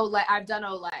booked Olay. I've done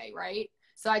Olay, right?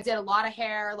 So I did a lot of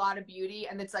hair, a lot of beauty,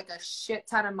 and it's like a shit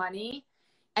ton of money.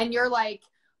 And you're like,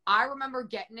 I remember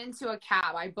getting into a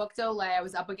cab. I booked Olay. I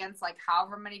was up against like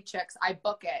however many chicks. I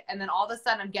book it. And then all of a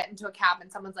sudden I'm getting into a cab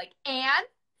and someone's like, Ann?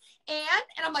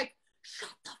 And I'm like, shut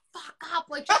the fuck up.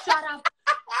 Like, shut up.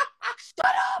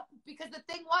 Shut up. Because the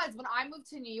thing was, when I moved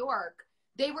to New York,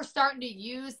 they were starting to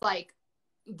use like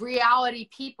reality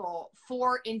people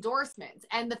for endorsements.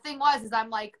 And the thing was, is I'm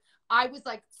like, I was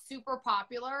like super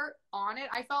popular on it,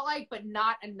 I felt like, but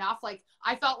not enough. Like,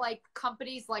 I felt like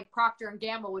companies like Procter and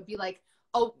Gamble would be like,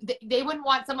 oh, they wouldn't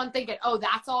want someone thinking, oh,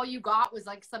 that's all you got was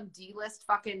like some D-list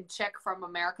fucking chick from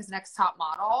America's Next Top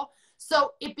Model.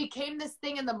 So it became this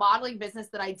thing in the modeling business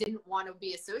that I didn't want to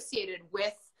be associated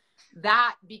with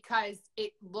that, because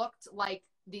it looked like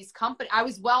these companies, I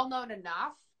was well known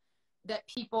enough that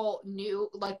people knew,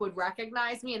 like, would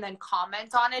recognize me and then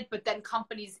comment on it. But then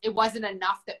companies, it wasn't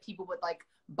enough that people would like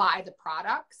buy the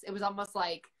products. It was almost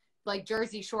like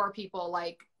Jersey Shore people,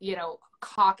 like, you know,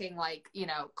 hawking like, you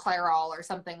know, Clairol or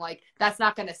something, like that's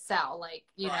not going to sell, like,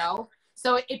 you know?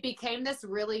 So it became this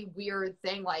really weird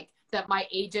thing, like that my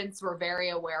agents were very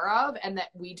aware of, and that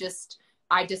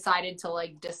I decided to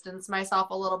like distance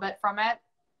myself a little bit from it,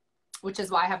 which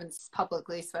is why I haven't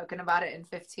publicly spoken about it in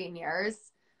 15 years.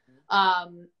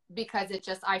 Because it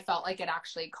just, I felt like it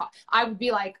actually I would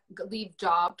be like, leave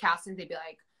job casting, they'd be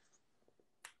like,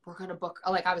 we're gonna book,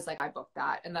 like I was like, I booked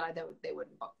that, and then they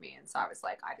wouldn't book me, and so I was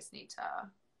like, I just need to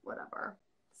whatever.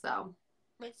 So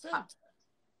makes sense.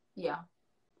 Yeah.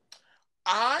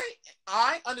 I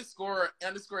underscore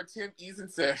Tim Eason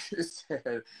said,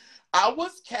 I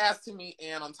was cast to meet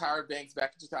Ann on Tyra Banks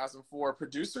back in 2004.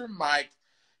 Producer Mike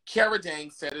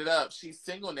Carradine set it up. She's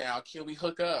single now. Can we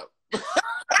hook up?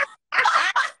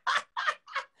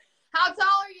 How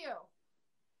tall are you?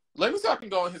 Let me see if I can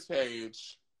go on his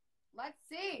page. Let's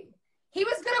see. He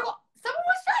was gonna go. Someone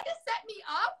was trying to set me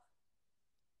up.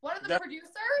 One of the producers.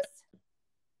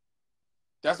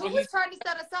 That's Who what was trying to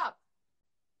set us up.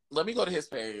 Let me go to his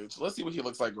page. Let's see what he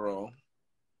looks like, girl.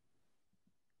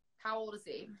 How old is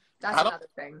he? That's another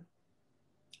thing.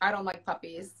 I don't like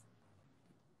puppies.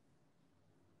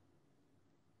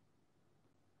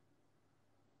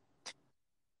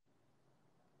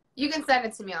 You can send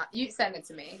it to me. You send it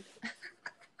to me.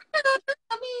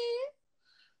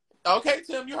 Okay,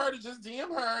 Tim, you heard it. Just DM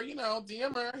her. You know,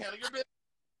 DM her. Handle your business.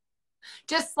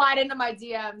 Just slide into my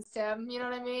DMs, Tim. You know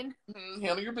what I mean? Mm-hmm.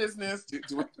 Handle your business. Do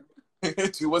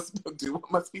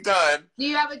what must be done. Do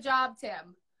you have a job,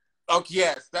 Tim? Oh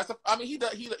yes, I mean,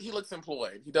 he looks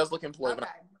employed. He does look employed. Okay,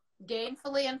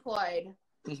 gainfully employed.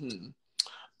 Mm-hmm.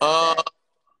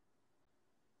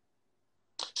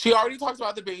 She already talked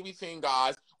about the baby thing,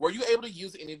 guys. Were you able to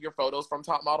use any of your photos from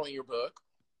Top Model in your book?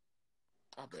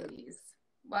 I bet. Please.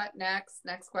 What next?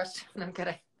 Next question. I'm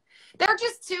kidding. They're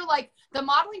just too, like, the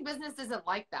modeling business isn't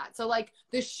like that. So like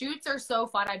the shoots are so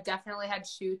fun. I've definitely had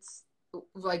shoots,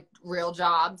 like real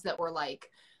jobs that were like,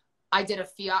 I did a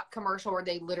Fiat commercial where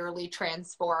they literally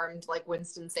transformed like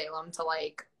Winston-Salem to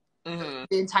like, the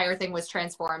entire thing was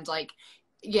transformed, like,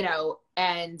 you know,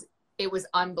 and it was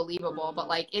unbelievable. But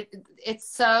like it's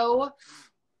so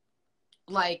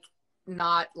like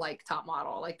not like Top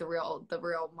Model, like the real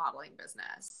modeling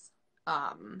business.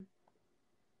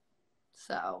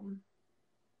 So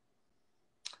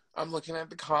I'm looking at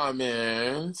the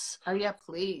comments. Oh yeah,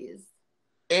 please.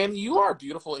 And you are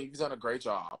beautiful, and you've done a great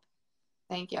job.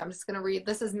 Thank you. I'm just gonna read.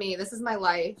 This is me. This is my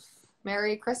life.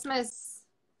 Merry Christmas,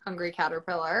 hungry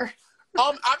caterpillar.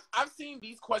 I've seen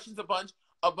these questions a bunch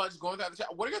going down the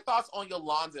chat. What are your thoughts on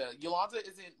Yolanda? Yolanda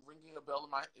isn't ringing a bell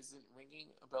in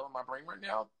my brain right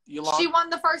now. Yolanda? She won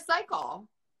the first cycle.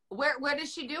 What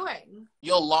is she doing?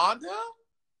 Yolanda?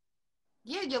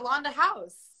 Yeah, Yolanda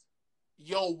House.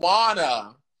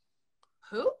 Yowana.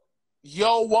 Who?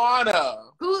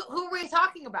 Yowana. Who are we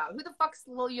talking about? Who the fuck's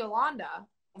little Yolanda?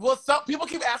 Well, some people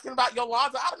keep asking about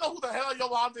Yolanda. I don't know who the hell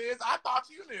Yolanda is. I thought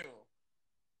you knew.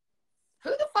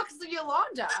 Who the fuck is the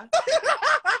Yolanda?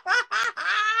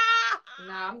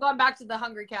 No, I'm going back to the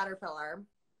hungry caterpillar.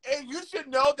 And you should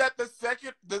know that the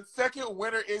second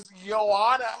winner is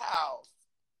Yowana House.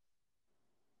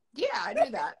 Yeah, I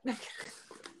knew that.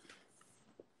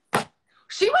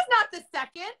 She was not the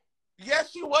second.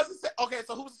 Yes, she was. Okay,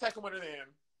 so who was the second winner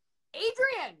then?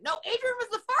 Adrian. No, Adrian was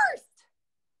the first.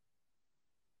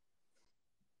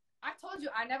 I told you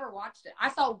I never watched it.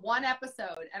 I saw one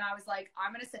episode and I was like,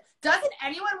 I'm gonna say, doesn't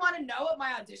anyone want to know what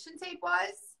my audition tape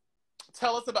was?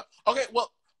 Tell us about. Okay,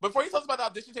 well, before you tell us about the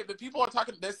audition tape, the people are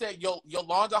talking. They said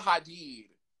Yolanda Hadid.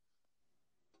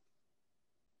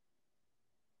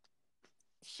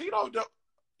 She don't know.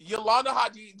 Yolanda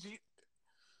Hadid.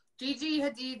 Gigi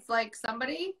Hadid's like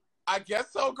somebody? I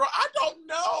guess so, girl. I don't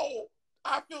know.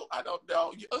 I don't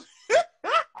know.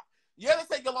 Yeah,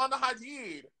 they say Yolanda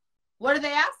Hadid. What are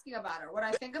they asking about her? What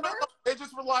I think of her? They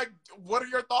just were like, what are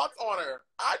your thoughts on her?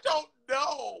 I don't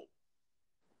know.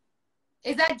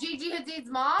 Is that Gigi Hadid's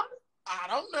mom? I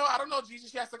don't know. I don't know, Gigi.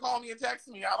 She has to call me and text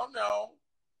me. I don't know.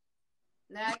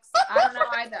 Next. I don't know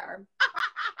either.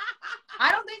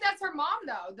 I don't think that's her mom,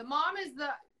 though. The mom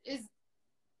is...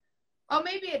 Oh,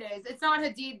 maybe it is. It's not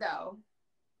Hadid, though.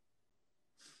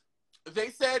 They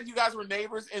said you guys were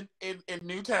neighbors in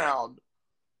Newtown.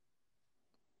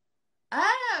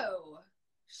 Oh,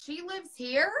 she lives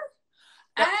here?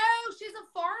 Oh, she's a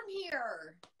farm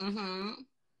here. Mm-hmm.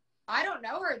 I don't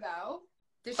know her, though.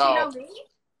 Does she know me?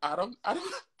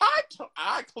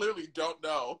 I clearly don't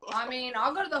know. I mean,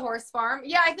 I'll go to the horse farm.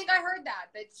 Yeah, I think I heard that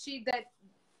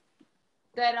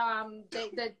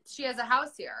she has a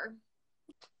house here.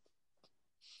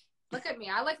 Look at me.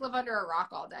 I like live under a rock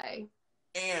all day.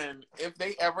 And if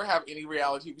they ever have any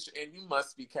reality show, and you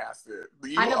must be casted.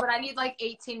 I know, but I need like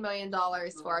 $18 million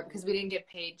for it because we didn't get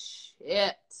paid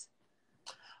shit.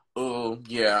 Oh,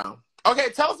 yeah.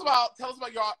 Okay, tell us about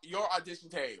your audition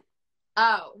tape.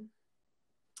 Oh.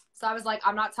 So I was like,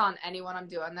 I'm not telling anyone I'm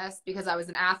doing this because I was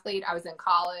an athlete. I was in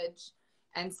college.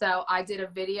 And so I did a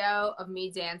video of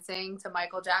me dancing to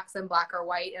Michael Jackson, Black or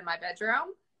White, in my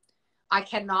bedroom. I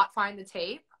cannot find the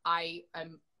tape. I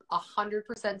am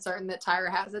 100% certain that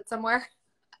Tyra has it somewhere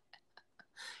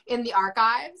in the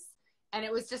archives. And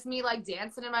it was just me like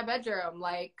dancing in my bedroom,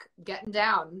 like getting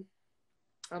down.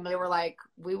 And they were like,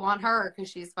 we want her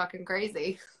because she's fucking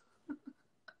crazy.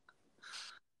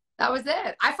 That was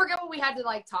it. I forget what we had to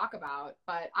like talk about,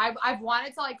 but I've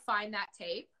wanted to like find that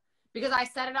tape because I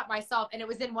set it up myself and it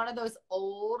was in one of those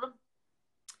old,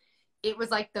 it was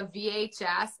like the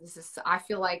VHS. I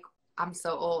feel like I'm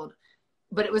so old.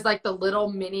 But it was like the little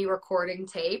mini recording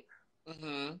tape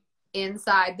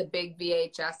inside the big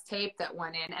VHS tape that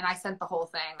went in. And I sent the whole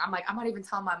thing. I'm like, I'm not even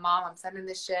telling my mom I'm sending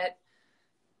this shit.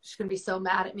 She's going to be so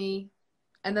mad at me.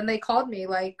 And then they called me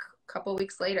like a couple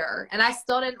weeks later. And I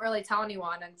still didn't really tell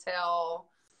anyone until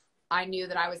I knew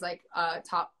that I was like a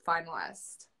top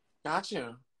finalist.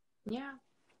 Gotcha. Yeah.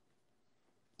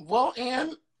 Well,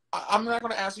 Ann, I'm not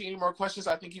going to ask you any more questions.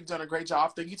 I think you've done a great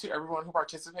job. Thank you to everyone who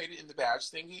participated in the badge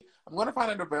thingy. I'm going to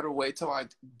find out a better way to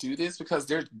like do this because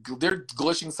they're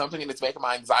glitching something and it's making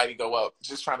my anxiety go up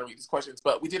just trying to read these questions.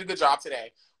 But we did a good job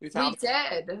today. We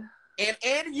did.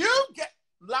 And you get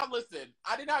now. Listen,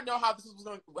 I did not know how this was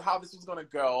going to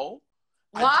go.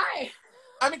 Why?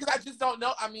 I mean, because I just don't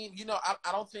know. I mean,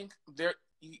 I don't think they're.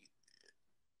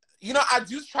 I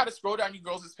do try to scroll down you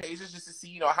girls' pages just to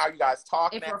see, how you guys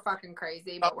talk. If we're fucking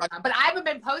crazy, but we're not. But I haven't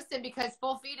been posting because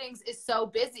Full Feedings is so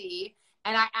busy.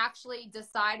 And I actually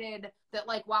decided that,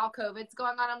 like, while COVID's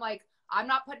going on, I'm like, I'm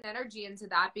not putting energy into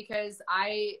that because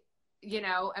I,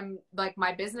 am, like,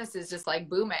 my business is just, like,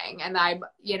 booming. And I'm,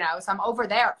 so I'm over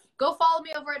there. Go follow me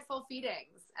over at Full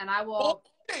Feedings. And I will. Full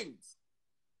Feedings.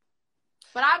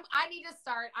 But I need to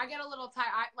start. I get a little tired.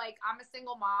 I'm a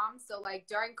single mom. So, like,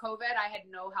 during COVID, I had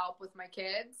no help with my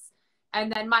kids. And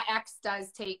then my ex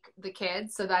does take the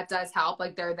kids. So that does help.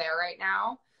 Like, they're there right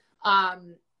now.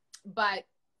 But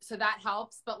so that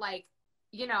helps. But, like,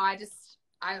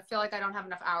 I feel like I don't have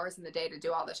enough hours in the day to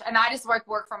do all this. And I just work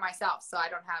for myself. So I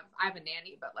have a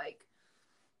nanny. But, like,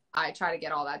 I try to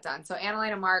get all that done. So Ann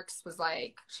Annlaina Marks was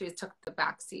like, she took the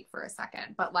back seat for a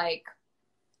second. But, like,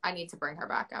 I need to bring her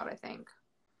back out, I think.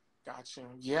 Gotcha.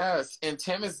 Yes. And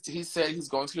Tim he said he's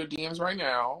going to your DMs right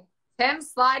now. Tim's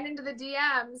sliding into the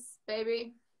DMs,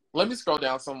 baby. Let me scroll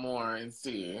down some more and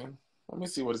see. Let me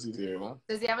see, what does he do?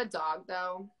 Does he have a dog,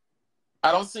 though?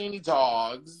 I don't see any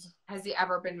dogs. Has he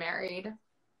ever been married?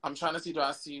 I'm trying to see, do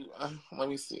I see? Let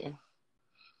me see.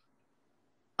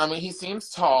 I mean, he seems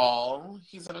tall.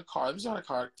 He's in a car. Let me see what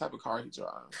type of car he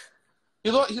drives. He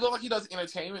look like he does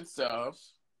entertainment stuff.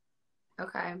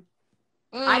 Okay.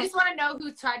 I just want to know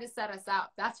who tried to set us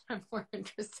up. That's what I'm more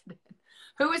interested in.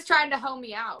 Who was trying to hoe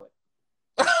me out?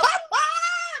 We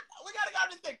gotta go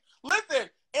to this thing. Listen,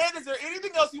 Ann, is there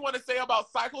anything else you want to say about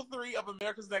Cycle 3 of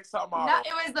America's Next Top Model? No,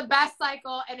 it was the best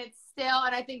cycle, and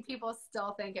I think people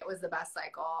still think it was the best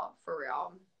cycle, for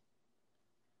real.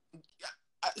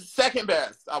 Second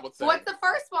best, I would say. What's the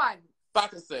first one?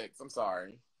 Cycle 6, I'm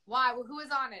sorry. Why? Well, who is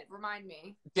on it? Remind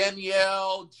me.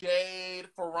 Danielle, Jade,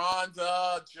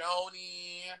 Ferranda,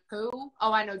 Joni. Who?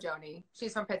 Oh, I know Joni.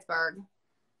 She's from Pittsburgh.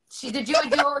 Did you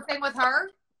do a thing with her?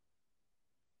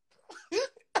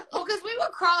 Well, because we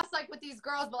would cross like with these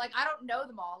girls, but like I don't know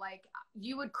them all. Like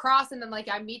you would cross and then like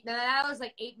I meet, and then now there's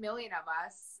like 8 million of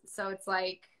us, so it's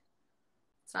like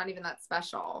it's not even that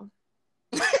special.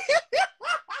 If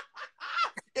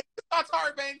you saw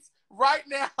Tyra Banks right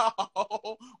now,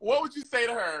 what would you say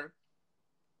to her?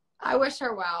 I wish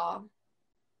her well.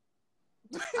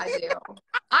 I do.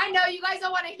 I know you guys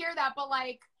don't want to hear that, but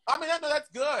like I mean, I know that's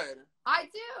good. I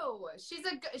do.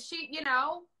 She, you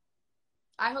know.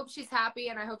 I hope she's happy,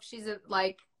 and I hope she's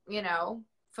like, you know,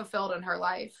 fulfilled in her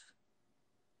life.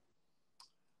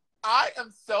 I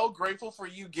am so grateful for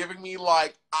you giving me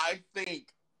like, I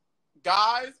think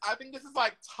this is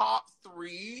like top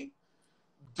 3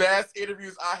 best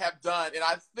interviews I have done. And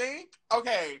I think,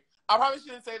 okay, I probably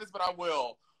shouldn't say this, but I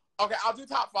will. Okay, I'll do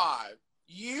top 5.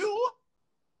 You,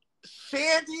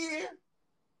 Shandy.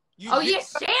 Yeah,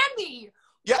 Shandy.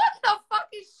 Yeah. What the fuck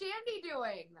is Shandy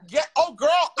doing? Yeah. Oh, girl.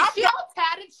 She all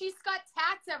tatted. She's got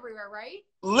tats everywhere, right?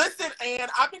 Listen, Ann,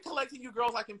 I've been collecting you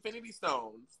girls like Infinity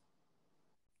Stones.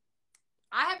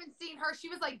 I haven't seen her. She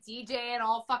was like DJing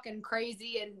all fucking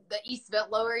crazy in the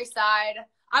Lower East Side.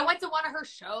 I went to one of her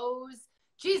shows.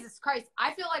 Jesus Christ.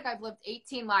 I feel like I've lived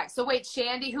 18 lives. So wait,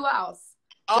 Shandy, who else?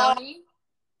 Joni?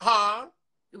 Huh?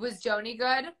 Was Joni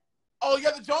good? Oh,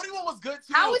 yeah, the Joni one was good,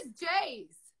 too. How was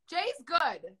Jay's? Jay's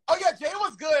good. Oh, yeah, Jay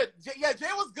was good. Jay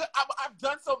was good. I've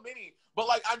done so many. But,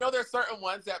 like, I know there's certain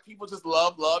ones that people just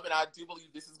love, and I do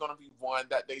believe this is going to be one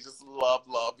that they just love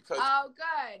because... Oh,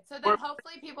 good. So then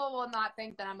hopefully people will not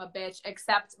think that I'm a bitch,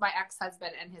 except my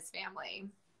ex-husband and his family.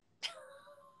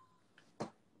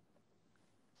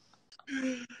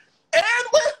 And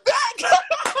with that,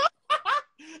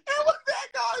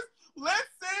 guys,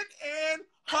 let's send in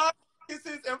hugs,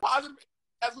 kisses, and positive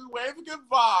as we wave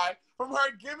goodbye from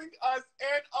her giving us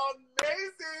an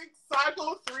amazing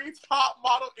Cycle 3 top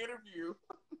model interview.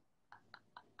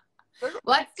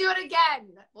 Let's do it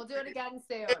again. We'll do it again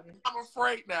soon. I'm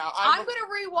afraid now. I'm going to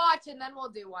rewatch and then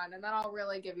we'll do one and then I'll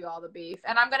really give you all the beef.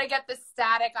 And I'm going to get this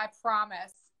static, I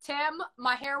promise. Tim,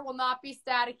 my hair will not be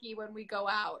staticky when we go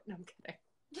out. No, I'm kidding.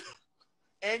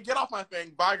 And get off my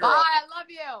thing. Bye, girl. Bye. I love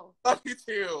you. Love you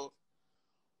too.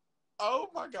 Oh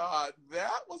my God.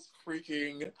 That was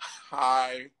freaking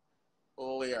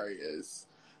hilarious.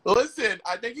 Listen,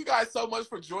 I thank you guys so much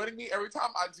for joining me every time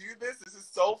I do this. This is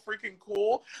so freaking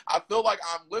cool. I feel like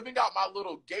I'm living out my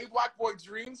little gay black boy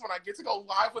dreams when I get to go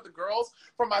live with the girls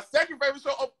from my second favorite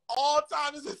show of all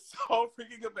time. This is so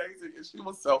freaking amazing. And she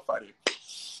was so funny.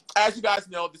 As you guys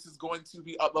know, this is going to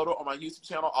be uploaded on my YouTube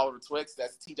channel, Oliver Twixt.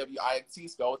 That's Twixt,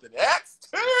 spelled with an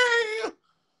X-T.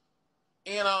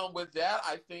 And with that,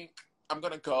 I think I'm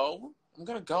going to go.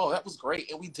 That was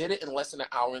great. And we did it in less than an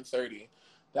hour and 30.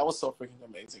 That was so freaking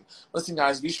amazing. Listen,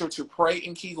 guys, be sure to pray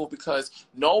and kegel because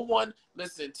Tim don't want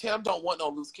no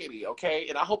loose kitty, okay?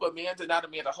 And I hope Amanda, I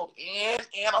hope Ann,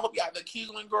 I hope you have the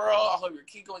kegeling girl. I hope you're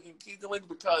kegeling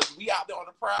because we out there on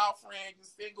the prowl, friend. You're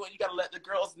single and you got to let the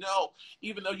girls know,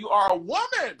 even though you are a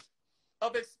woman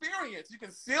of experience, you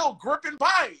can still grip and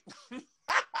bite.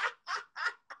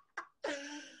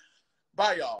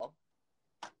 Bye, y'all.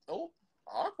 Oh,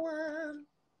 awkward.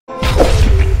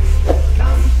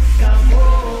 Come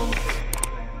home.